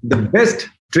 the best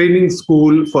training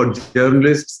school for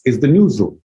journalists is the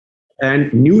newsroom.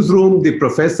 And newsroom, the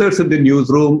professors in the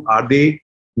newsroom are the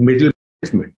middle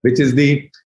management, which is the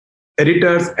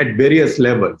editors at various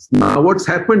levels. Now, what's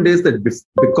happened is that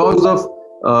because of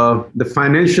the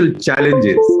financial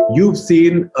challenges, you've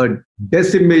seen a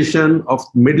decimation of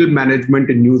middle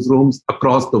management in newsrooms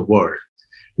across the world.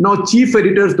 Now, chief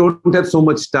editors don't have so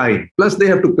much time. Plus, they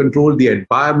have to control the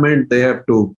environment. They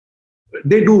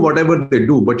do whatever they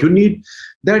do, but you need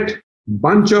that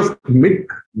bunch of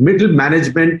middle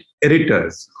management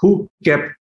editors who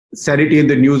kept sanity in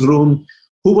the newsroom,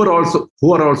 who are also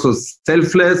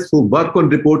selfless, who work on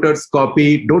reporters'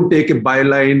 copy, don't take a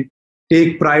byline,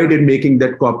 take pride in making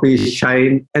that copy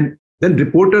shine, and then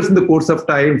reporters in the course of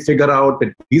time figure out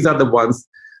that these are the ones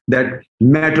that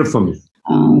matter for me.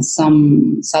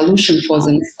 Some solution for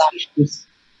the issues.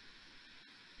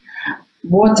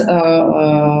 What's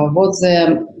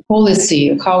the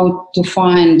policy, how to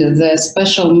find the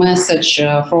special message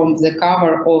from the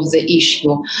cover of the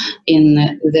issue in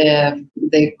the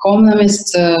the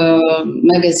Economist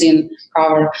magazine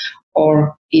cover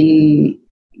or in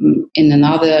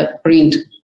another print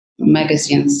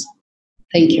magazines.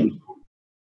 Thank you.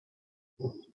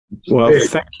 Well,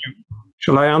 thank you.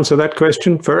 Shall I answer that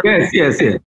question first? Yes.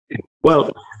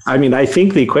 Well, I mean, I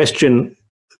think the question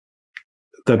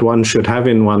that one should have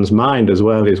in one's mind as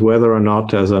well is whether or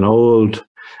not, as an old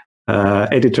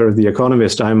editor of The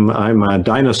Economist, I'm a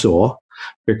dinosaur,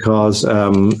 because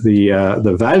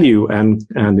the value and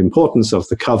importance of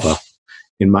the cover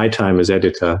in my time as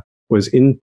editor was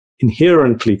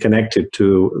inherently connected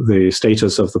to the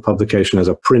status of the publication as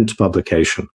a print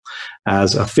publication,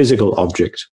 as a physical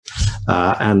object.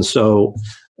 And so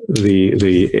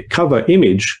the cover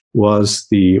image was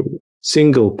the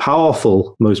single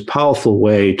most powerful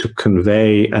way to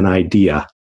convey an idea,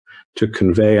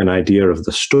 of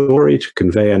the story, to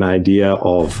convey an idea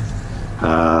of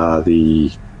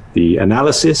the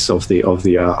analysis of the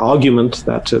argument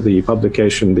that the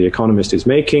publication, The Economist, is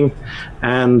making,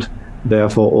 and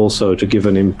therefore also to give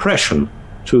an impression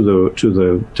to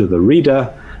the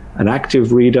reader, an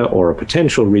active reader or a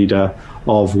potential reader,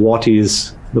 of what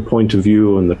is the point of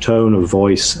view and the tone of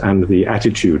voice and the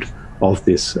attitude of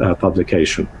this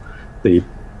publication. The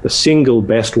single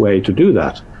best way to do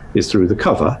that is through the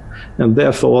cover, and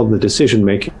therefore the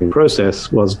decision-making process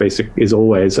is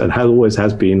always and always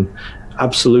has been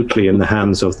absolutely in the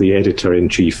hands of the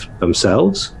editor-in-chief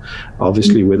themselves,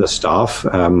 obviously with a staff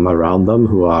around them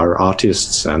who are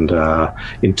artists and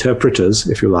interpreters,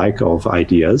 if you like, of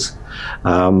ideas,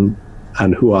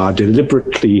 and who are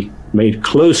deliberately made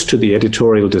close to the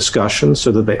editorial discussion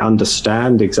so that they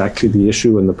understand exactly the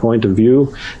issue and the point of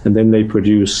view, and then they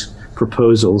produce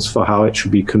proposals for how it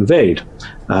should be conveyed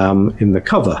in the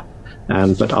cover.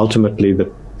 But ultimately,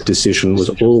 the decision was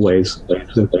always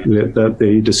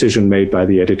the decision made by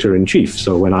the editor-in-chief.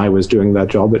 So when I was doing that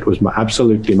job, it was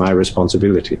absolutely my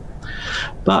responsibility.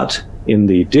 But in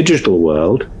the digital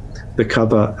world, the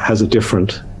cover has a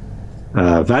different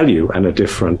value and a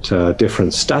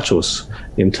different status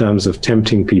in terms of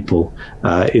tempting people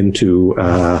to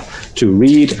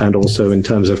read, and also in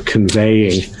terms of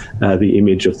conveying the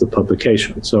image of the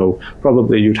publication. So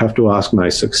probably you'd have to ask my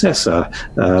successor,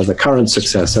 the current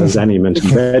successor, Zanny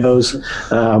Minton-Meadows,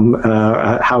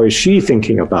 how is she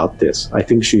thinking about this? I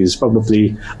think she's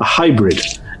probably a hybrid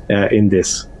in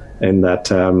this, in that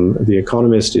The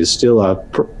Economist is still a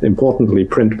importantly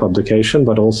print publication,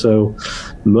 but also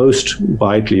most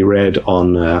widely read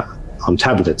on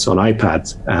tablets, on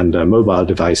iPads and mobile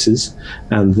devices.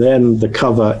 And then the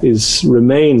cover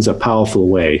remains a powerful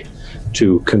way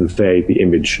to convey the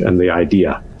image and the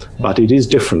idea, but it is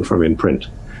different from in print.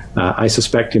 I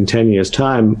suspect in 10 years'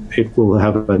 time, it will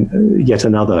have yet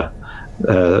another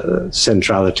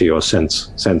centrality or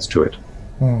sense to it.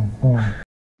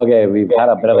 Okay, we've had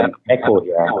a bit of an echo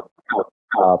here.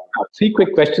 3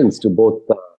 quick questions to both.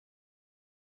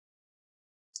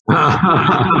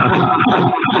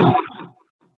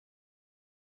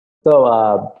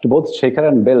 So, to both Shekhar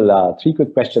and Bill, 3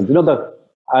 quick questions.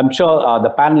 I'm sure the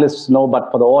panelists know,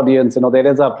 but for the audience, there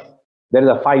is a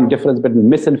fine difference between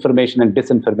misinformation and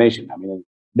disinformation. I mean,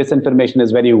 disinformation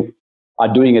is when you are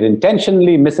doing it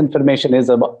intentionally. Misinformation is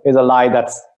a lie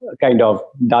that's kind of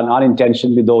done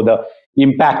unintentionally, though the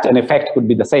impact and effect could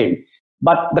be the same.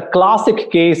 But the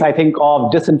classic case, I think, of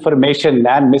disinformation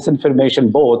and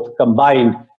misinformation both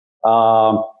combined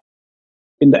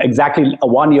in exactly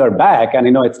 1 year back, and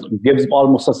it gives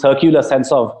almost a circular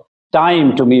sense of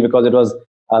time to me, because it was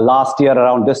last year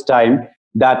around this time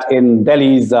that in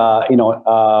Delhi's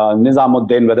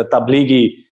Nizamuddin, where the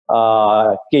Tablighi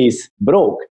case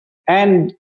broke,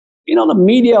 and the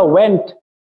media went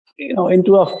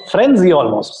into a frenzy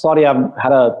almost. Sorry, I've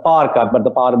had a power cut, but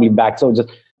the power will be back. So just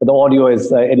the audio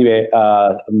is anyway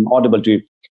audible to you.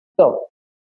 So,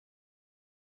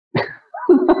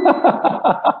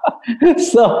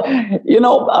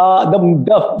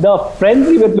 the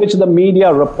frenzy with which the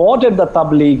media reported the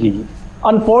Tablighi,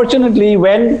 unfortunately,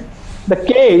 when the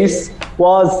case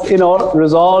was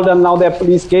resolved and now there are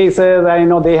police cases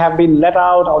and they have been let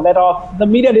out or let off, the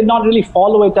media did not really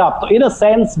follow it up. So in a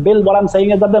sense, Bill, what I'm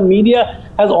saying is that the media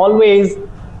has always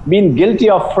been guilty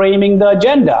of framing the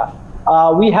agenda.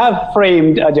 We have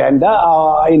framed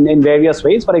agenda in various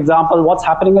ways. For example, what's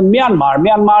happening in Myanmar.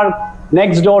 Myanmar,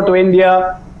 next door to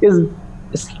India, is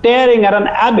staring at an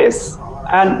abyss,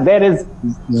 and there is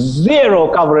zero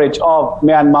coverage of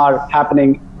Myanmar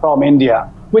happening from India,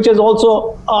 which is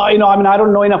also, I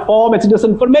don't know, in a form, it's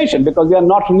disinformation, because we are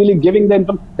not really giving the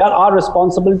information. That our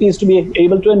responsibility is to be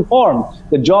able to inform.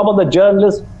 The job of the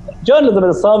journalism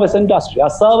is a service industry. Our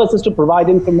service is to provide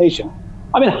information.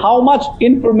 I mean, how much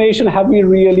information have we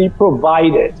really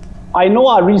provided? I know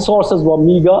our resources were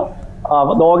meager.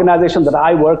 The organization that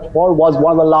I worked for was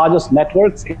one of the largest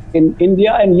networks in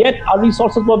India, and yet our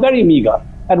resources were very meager.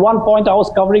 At one point, I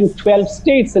was covering 12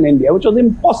 states in India, which was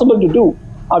impossible to do.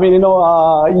 I mean,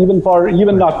 even if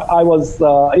I was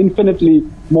infinitely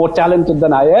more talented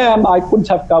than I am, I couldn't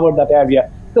have covered that area.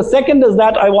 The second is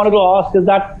that I wanted to ask is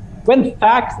that when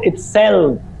facts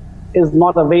itself is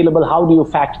not available, how do you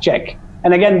fact check?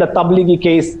 And again, the Tablighi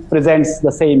case presents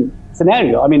the same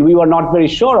scenario. I mean, we were not very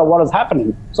sure of what was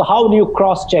happening. So how do you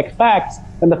cross-check facts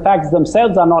when the facts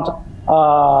themselves are not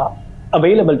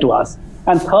available to us?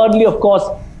 And thirdly, of course,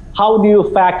 how do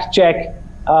you fact check,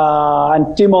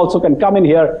 and Tim also can come in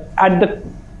here, at the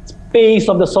pace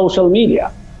of the social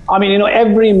media? I mean,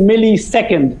 every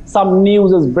millisecond, some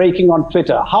news is breaking on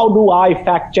Twitter. How do I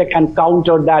fact check and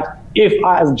counter that if,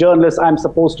 as journalists, I'm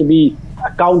supposed to be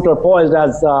counterpoised,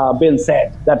 as Bill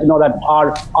said, that that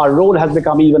our role has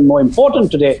become even more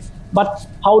important today. But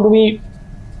how do we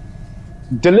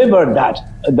deliver that,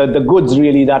 the goods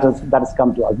really that has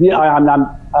come to us?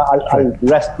 I'll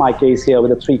rest my case here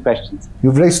with the 3 questions.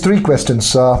 You've raised 3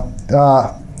 questions.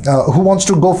 Who wants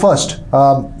to go first?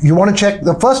 You want to check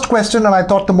the first question, and I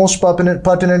thought the most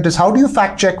pertinent is, how do you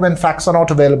fact check when facts are not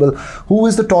available? Who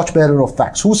is the torchbearer of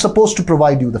facts? Who's supposed to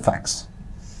provide you the facts?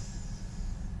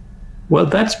 Well,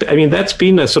 that's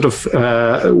been a sort of,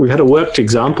 we had a worked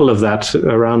example of that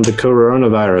around the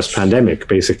coronavirus pandemic,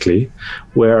 basically,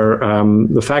 where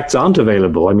the facts aren't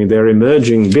available. I mean, they're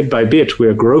emerging bit by bit.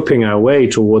 We're groping our way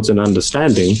towards an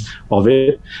understanding of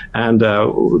it. And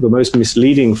the most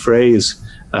misleading phrase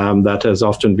that has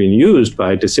often been used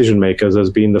by decision makers has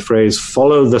been the phrase,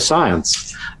 follow the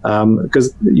science.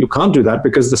 Because you can't do that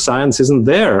because the science isn't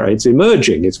there. It's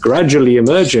emerging. It's gradually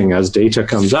emerging as data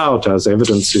comes out, as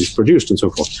evidence is produced, and so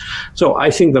forth. So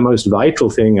I think the most vital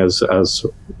thing as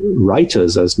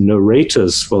writers, as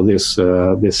narrators for this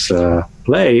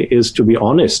play, is to be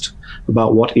honest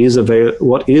about what is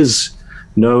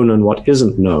known and what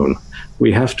isn't known.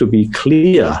 We have to be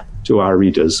clear to our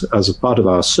readers as a part of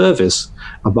our service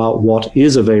about what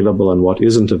is available and what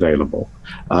isn't available,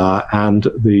 and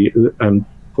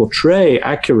portray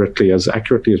accurately as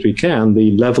we can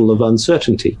the level of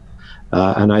uncertainty.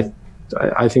 And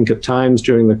I think at times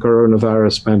during the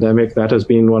coronavirus pandemic, that has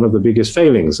been one of the biggest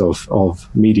failings of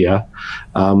media,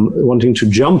 wanting to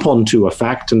jump onto a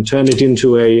fact and turn it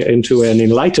into an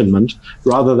enlightenment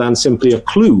rather than simply a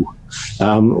clue.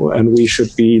 And we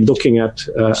should be looking at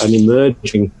an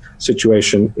emerging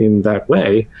situation in that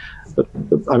way. But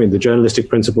I mean, the journalistic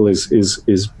principle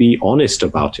is be honest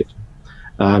about it.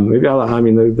 Maybe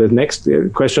the next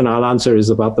question I'll answer is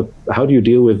about how do you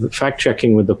deal with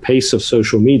fact-checking with the pace of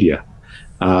social media?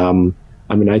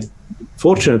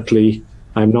 Fortunately,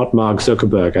 I'm not Mark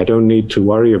Zuckerberg. I don't need to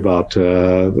worry about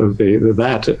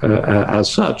that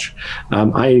as such.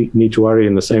 I need to worry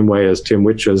in the same way as Tim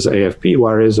Witcher's AFP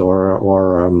worries, or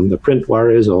ThePrint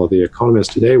worries, or The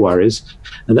Economist today worries,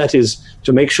 and that is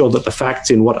to make sure that the facts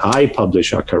in what I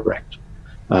publish are correct.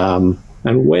 And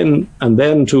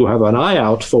then to have an eye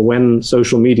out for when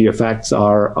social media facts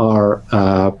are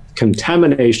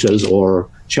contaminators or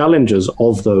challengers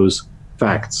of those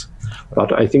facts.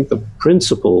 But I think the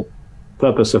principal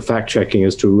purpose of fact-checking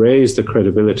is to raise the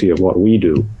credibility of what we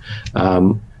do.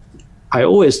 I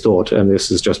always thought, and this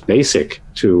is just basic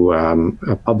to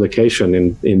a publication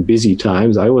in busy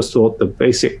times, I always thought the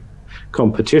basic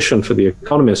competition for The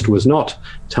Economist was not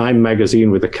Time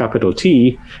magazine with a capital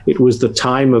T, it was the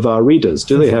time of our readers.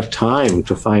 Do they have time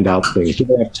to find out things? Do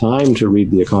they have time to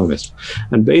read The Economist?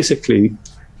 And basically,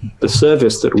 the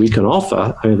service that we can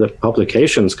offer, that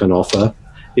publications can offer,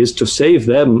 is to save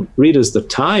them, readers, the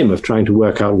time of trying to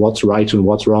work out what's right and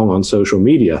what's wrong on social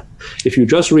media. If you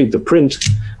just read ThePrint,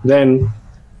 then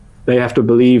they have to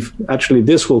believe, actually,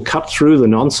 this will cut through the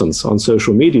nonsense on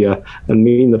social media and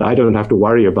mean that I don't have to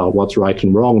worry about what's right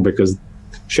and wrong because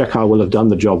Shekhar will have done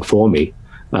the job for me,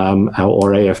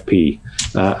 or AFP.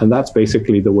 And that's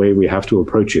basically the way we have to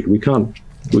approach it. We can't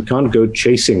go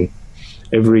chasing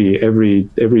every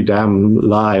damn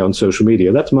lie on social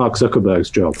media. That's Mark Zuckerberg's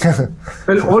job.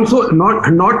 Well, also,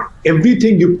 not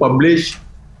everything you publish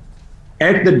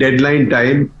at the deadline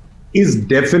time is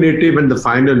definitive and the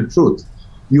final truth.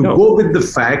 You go with the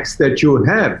facts that you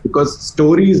have, because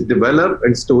stories develop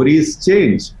and stories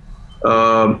change.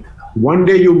 One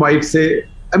day you might say,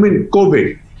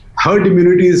 COVID, herd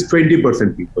immunity is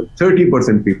 20% people,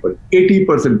 30% people,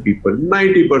 80% people,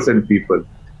 90% people.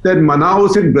 Then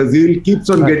Manaus in Brazil keeps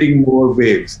on getting more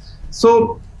waves.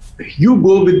 So you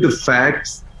go with the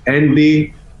facts and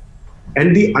the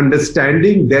and the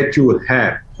understanding that you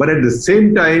have, but at the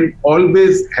same time,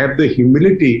 always have the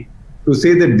humility to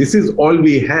say that this is all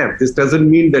we have. This doesn't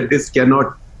mean that this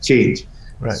cannot change.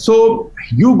 Right. So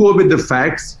you go with the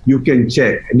facts, you can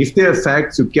check. And if there are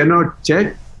facts you cannot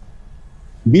check,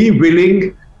 be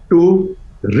willing to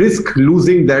risk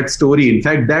losing that story. In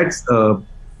fact, that's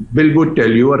Bill would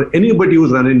tell you, or anybody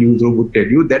who's run a newsroom would tell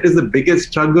you, that is the biggest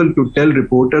struggle to tell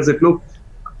reporters that, look,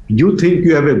 you think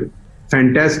you have a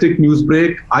fantastic news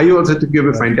break. I also think you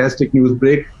have a fantastic news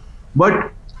break,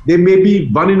 but there may be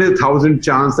 1 in 1,000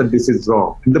 chance that this is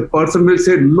wrong. And the person will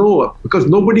say no, because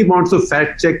nobody wants to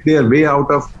fact check their way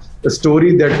out of a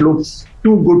story that looks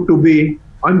too good to be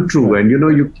untrue. And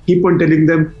you keep on telling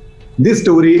them, this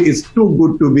story is too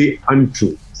good to be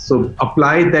untrue. So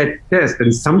apply that test.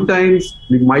 And sometimes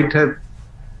we might have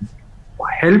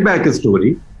held back a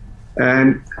story,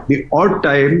 and the odd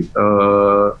time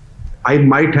I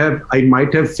might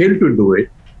have failed to do it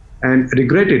and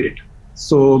regretted it.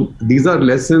 So these are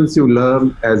lessons you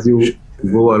learn as you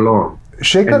go along.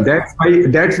 Shekhar,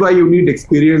 and that's why you need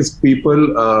experienced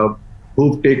people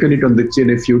who've taken it on the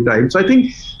chin a few times. So I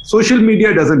think social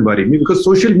media doesn't worry me, because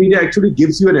social media actually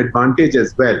gives you an advantage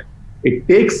as well. It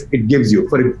gives you.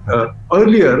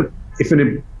 Earlier, if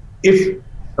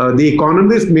the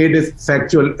Economist made a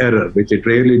factual error, which it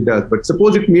rarely does, but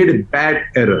suppose it made a bad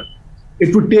error,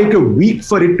 it would take a week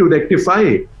for it to rectify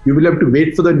it. You will have to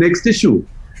wait for the next issue.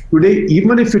 Today,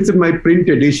 even if it's in my print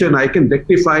edition, I can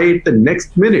rectify it the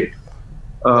next minute.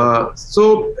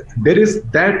 So there is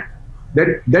that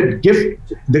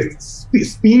gift. The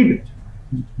speed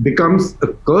becomes a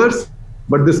curse,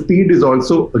 but the speed is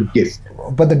also a gift.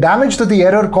 But the damage that the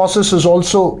error causes is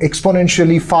also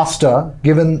exponentially faster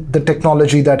given the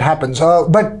technology that happens.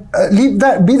 Be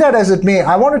that as it may,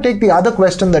 I want to take the other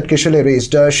question that Kishale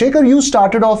raised. Shekhar, you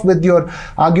started off with your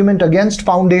argument against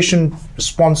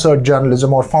foundation-sponsored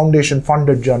journalism or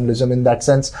foundation-funded journalism in that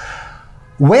sense.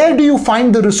 Where do you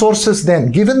find the resources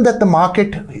then? Given that the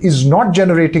market is not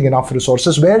generating enough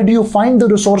resources, where do you find the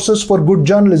resources for good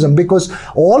journalism? Because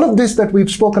all of this that we've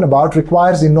spoken about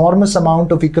requires enormous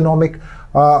amount of economic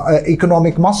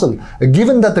muscle,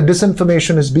 given that the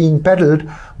disinformation is being peddled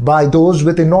by those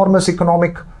with enormous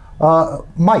economic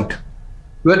might.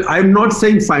 Well, I'm not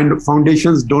saying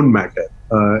foundations don't matter.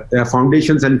 There are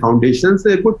foundations and foundations,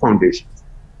 they're good foundations.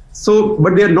 So,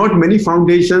 but there are not many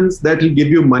foundations that will give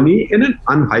you money in an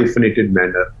unhyphenated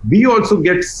manner. We also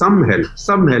get some help.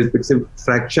 It's a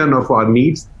fraction of our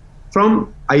needs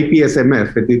from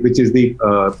IPSMF, which is the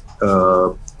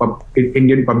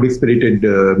Indian Public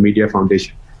Spirited Media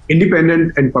Foundation,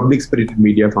 Independent and Public Spirited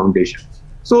Media Foundation.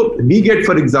 So we get,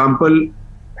 for example,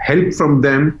 help from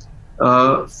them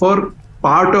for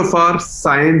part of our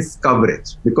science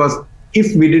coverage, because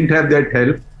if we didn't have that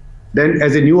help, then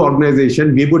as a new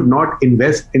organization, we would not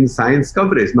invest in science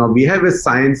coverage. Now we have a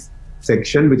science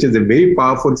section, which is a very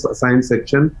powerful science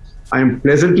section. I am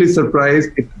pleasantly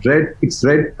surprised. It's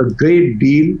read a great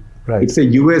deal. Right. It's a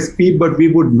USP, but we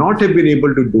would not have been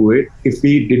able to do it if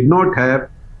we did not have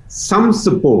some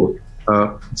support.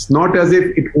 It's not as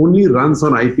if it only runs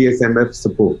on IPSMF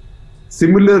support.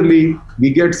 Similarly,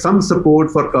 we get some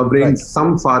support for covering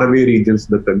some faraway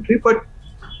regions of the country, but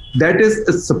that is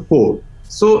a support.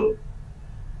 So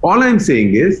all I'm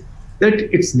saying is that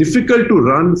it's difficult to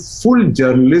run full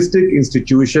journalistic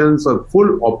institutions or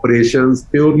full operations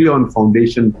purely on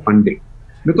foundation funding,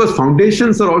 because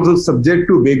foundations are also subject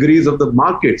to vagaries of the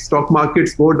market. Stock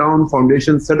markets go down,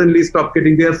 foundations suddenly stop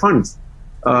getting their funds.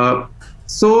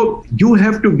 So you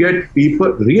have to get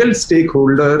people, real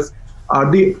stakeholders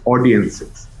are the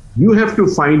audiences. You have to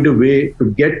find a way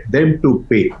to get them to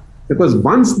pay. Because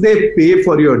once they pay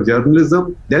for your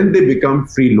journalism, then they become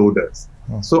freeloaders.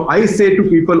 So I say to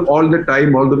people all the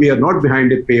time, although we are not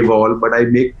behind a paywall, but I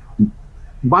make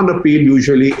one appeal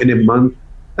usually in a month.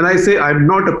 And I say, I'm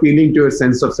not appealing to your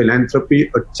sense of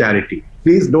philanthropy or charity.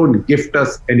 Please don't gift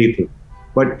us anything.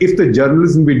 But if the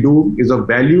journalism we do is of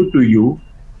value to you,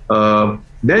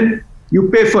 then you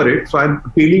pay for it. So I'm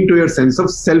appealing to your sense of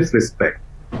self-respect,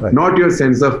 not your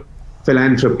sense of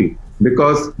philanthropy.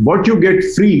 Because what you get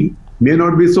free may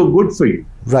not be so good for you.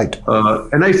 Right.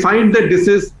 And I find that this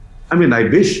is, I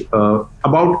wish if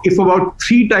about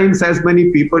 3 times as many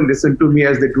people listen to me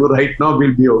as they do right now,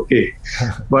 we'll be okay.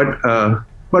 But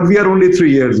we are only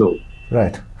 3 years old.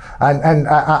 Right. And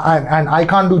I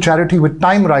can't do charity with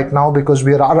time right now because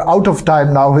we are out of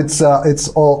time now. It's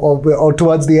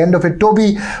towards the end of it.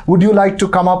 Toby, would you like to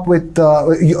come up with,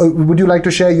 would you like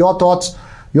to share your thoughts,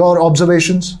 your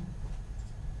observations?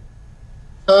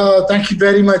 Thank you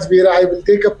very much, Veera. I will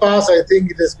take a pass. I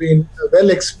think it has been well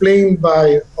explained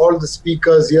by all the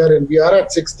speakers here, and we are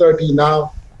at 6:30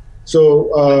 now.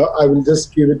 So I will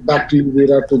just give it back to you,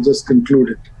 Veera, to just conclude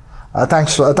it.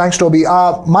 Thanks, Toby.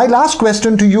 My last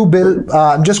question to you, Bill.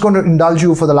 I'm just going to indulge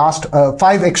you for the last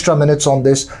 5 extra minutes on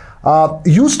this.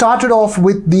 You started off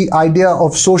with the idea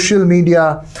of social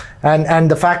media and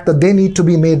the fact that they need to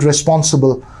be made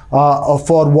responsible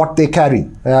for what they carry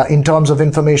in terms of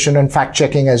information and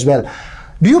fact-checking as well.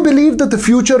 Do you believe that the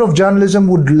future of journalism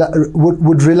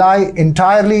would rely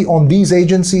entirely on these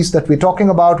agencies that we're talking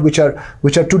about, which are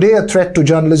today a threat to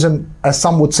journalism, as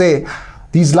some would say?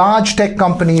 These large tech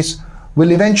companies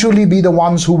will eventually be the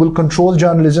ones who will control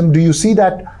journalism. Do you see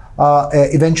that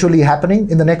eventually happening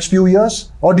in the next few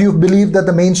years? Or do you believe that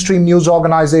the mainstream news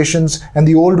organizations and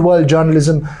the old world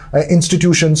journalism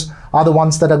institutions are the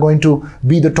ones that are going to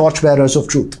be the torchbearers of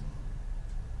truth?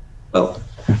 Well,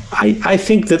 I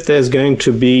think that there's going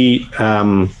to be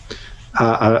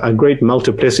a great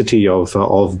multiplicity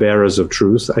of bearers of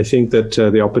truth. I think that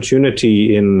the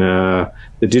opportunity in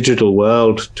the digital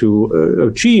world to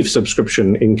achieve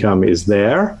subscription income is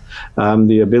there.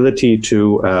 The ability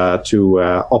to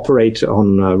operate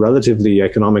on relatively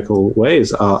economical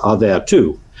ways are there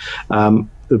too.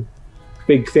 The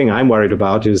big thing I'm worried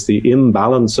about is the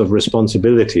imbalance of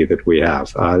responsibility that we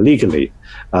have legally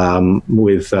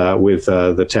with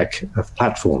the tech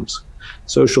platforms.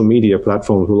 Social media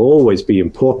platforms will always be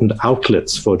important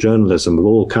outlets for journalism of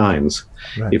all kinds.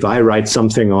 Right. If I write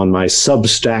something on my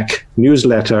Substack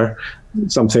newsletter,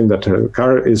 something that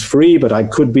is free, but I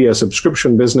could be a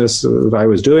subscription business that I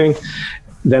was doing,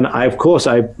 then I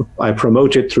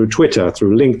promote it through Twitter,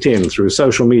 through LinkedIn, through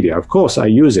social media. Of course, I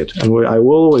use it, and I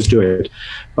will always do it.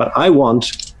 But I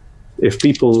want, if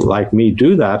people like me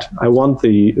do that, I want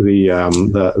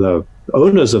the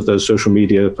owners of those social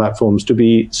media platforms to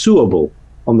be suable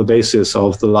on the basis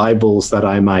of the libels that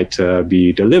I might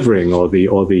be delivering, or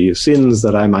the sins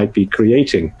that I might be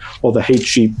creating, or the hate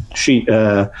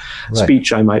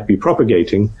speech I might be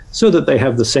propagating, so that they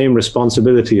have the same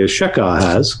responsibility as Shekhar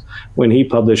has when he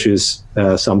publishes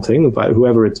something, by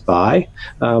whoever it's by.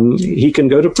 He can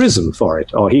go to prison for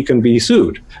it, or he can be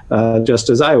sued, just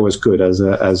as I always could as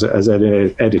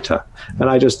an editor. And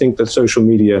I just think that social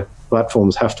media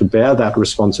platforms have to bear that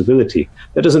responsibility.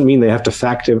 That doesn't mean they have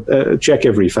to check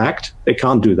every fact. They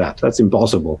can't do that. That's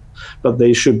impossible. But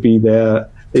they should be there.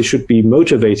 They should be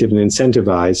motivated and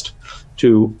incentivized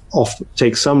to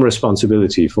take some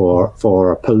responsibility for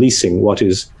policing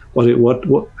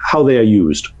how they are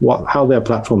used, how their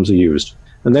platforms are used,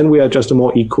 and then we are just a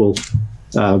more equal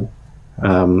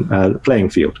playing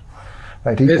field.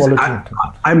 Right. Yes,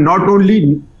 I'm not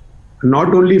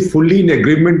only fully in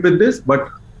agreement with this, but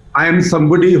I am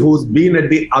somebody who's been at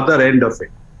the other end of it.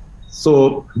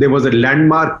 So there was a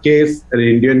landmark case in an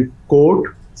Indian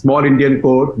court, small Indian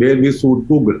court, where we sued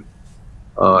Google.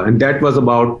 And that was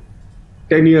about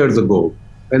 10 years ago.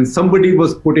 And somebody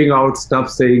was putting out stuff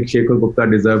saying Shekhar Gupta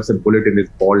deserves a bullet in his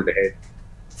bald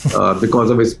head because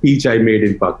of a speech I made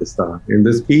in Pakistan. In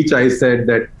the speech, I said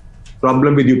that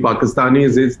problem with you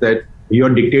Pakistanis is that your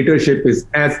dictatorship is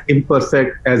as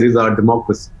imperfect as is our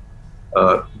democracy.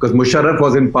 Because Musharraf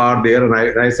was in power there,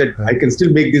 and I said, I can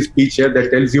still make this speech here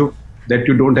that tells you that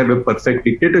you don't have a perfect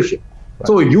dictatorship. Right.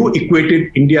 So you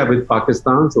equated India with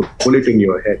Pakistan, so pull it in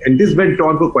your head. And this went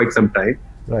on for quite some time.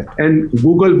 Right. And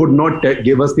Google would not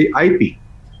give us the IP.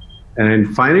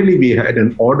 And finally, we had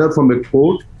an order from a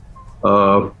court.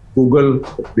 Google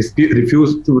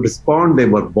refused to respond. There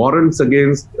were warrants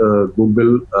against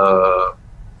Google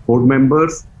board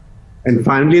members. And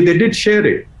finally, they did share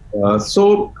it.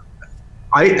 So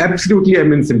I absolutely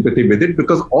am in sympathy with it,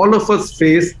 because all of us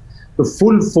face the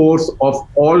full force of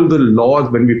all the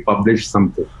laws when we publish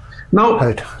something. Now,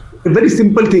 right. A very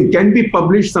simple thing, can we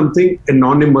publish something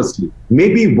anonymously?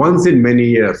 Maybe once in many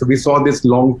years. So we saw this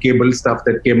long cable stuff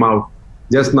that came out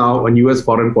just now on US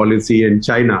foreign policy and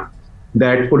China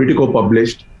that Politico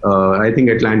published, I think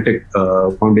Atlantic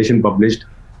Foundation published,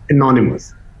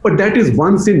 anonymous. But that is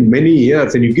once in many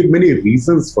years, and you give many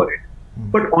reasons for it.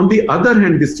 But on the other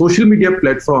hand, the social media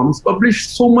platforms publish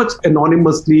so much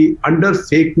anonymously under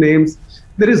fake names.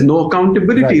 There is no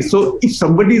accountability. Right. So if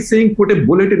somebody is saying put a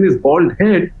bullet in his bald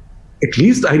head, at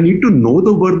least I need to know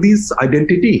the worthy's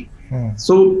identity.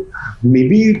 So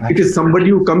maybe it is somebody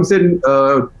who comes and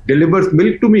delivers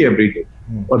milk to me every day.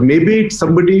 Or maybe it's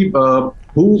somebody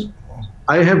who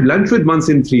I have lunch with once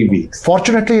in 3 weeks.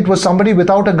 Fortunately, it was somebody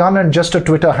without a gun and just a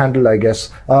Twitter handle, I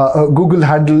guess. Google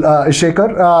handle,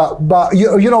 Shekhar. But,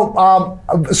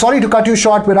 sorry to cut you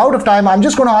short. We're out of time. I'm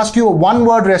just going to ask you a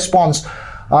one-word response.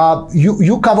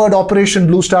 You covered Operation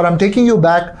Blue Star. I'm taking you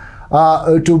back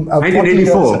to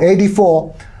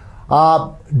 1984.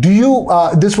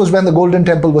 This was when the Golden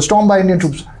Temple was stormed by Indian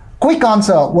troops. Quick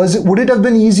answer, would it have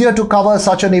been easier to cover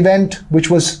such an event, which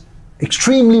was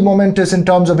extremely momentous in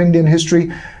terms of Indian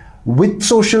history, with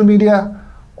social media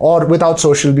or without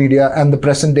social media and the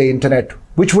present day internet?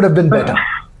 Which would have been better?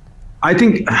 I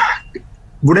think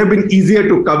would have been easier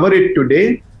to cover it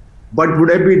today, but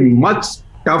would have been much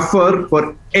tougher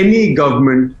for any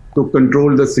government to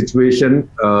control the situation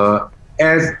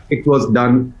as it was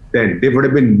done then. There would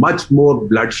have been much more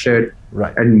bloodshed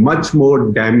and much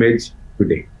more damage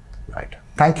today. Right.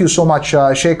 Thank you so much,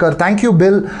 Shekhar. Thank you,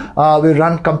 Bill. We've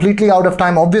run completely out of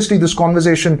time. Obviously, this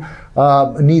conversation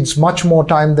needs much more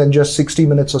time than just 60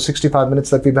 minutes or 65 minutes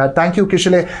that we've had. Thank you,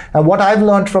 Kishile. And what I've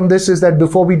learned from this is that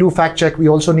before we do fact check, we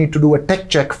also need to do a tech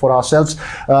check for ourselves,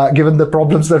 given the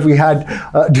problems that we had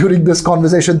during this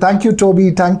conversation. Thank you,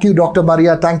 Toby. Thank you, Dr.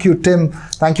 Maria. Thank you, Tim.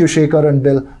 Thank you, Shekhar and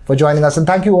Bill, for joining us. And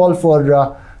thank you all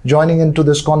for joining into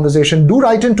this conversation. Do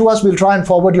write into us. We'll try and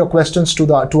forward your questions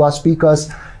to our speakers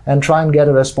and try and get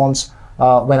a response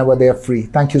whenever they are free.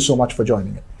 Thank you so much for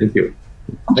joining it. Thank you.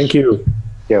 Thank you.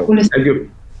 Thank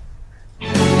you.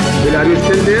 Bill, are you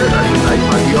still there?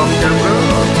 I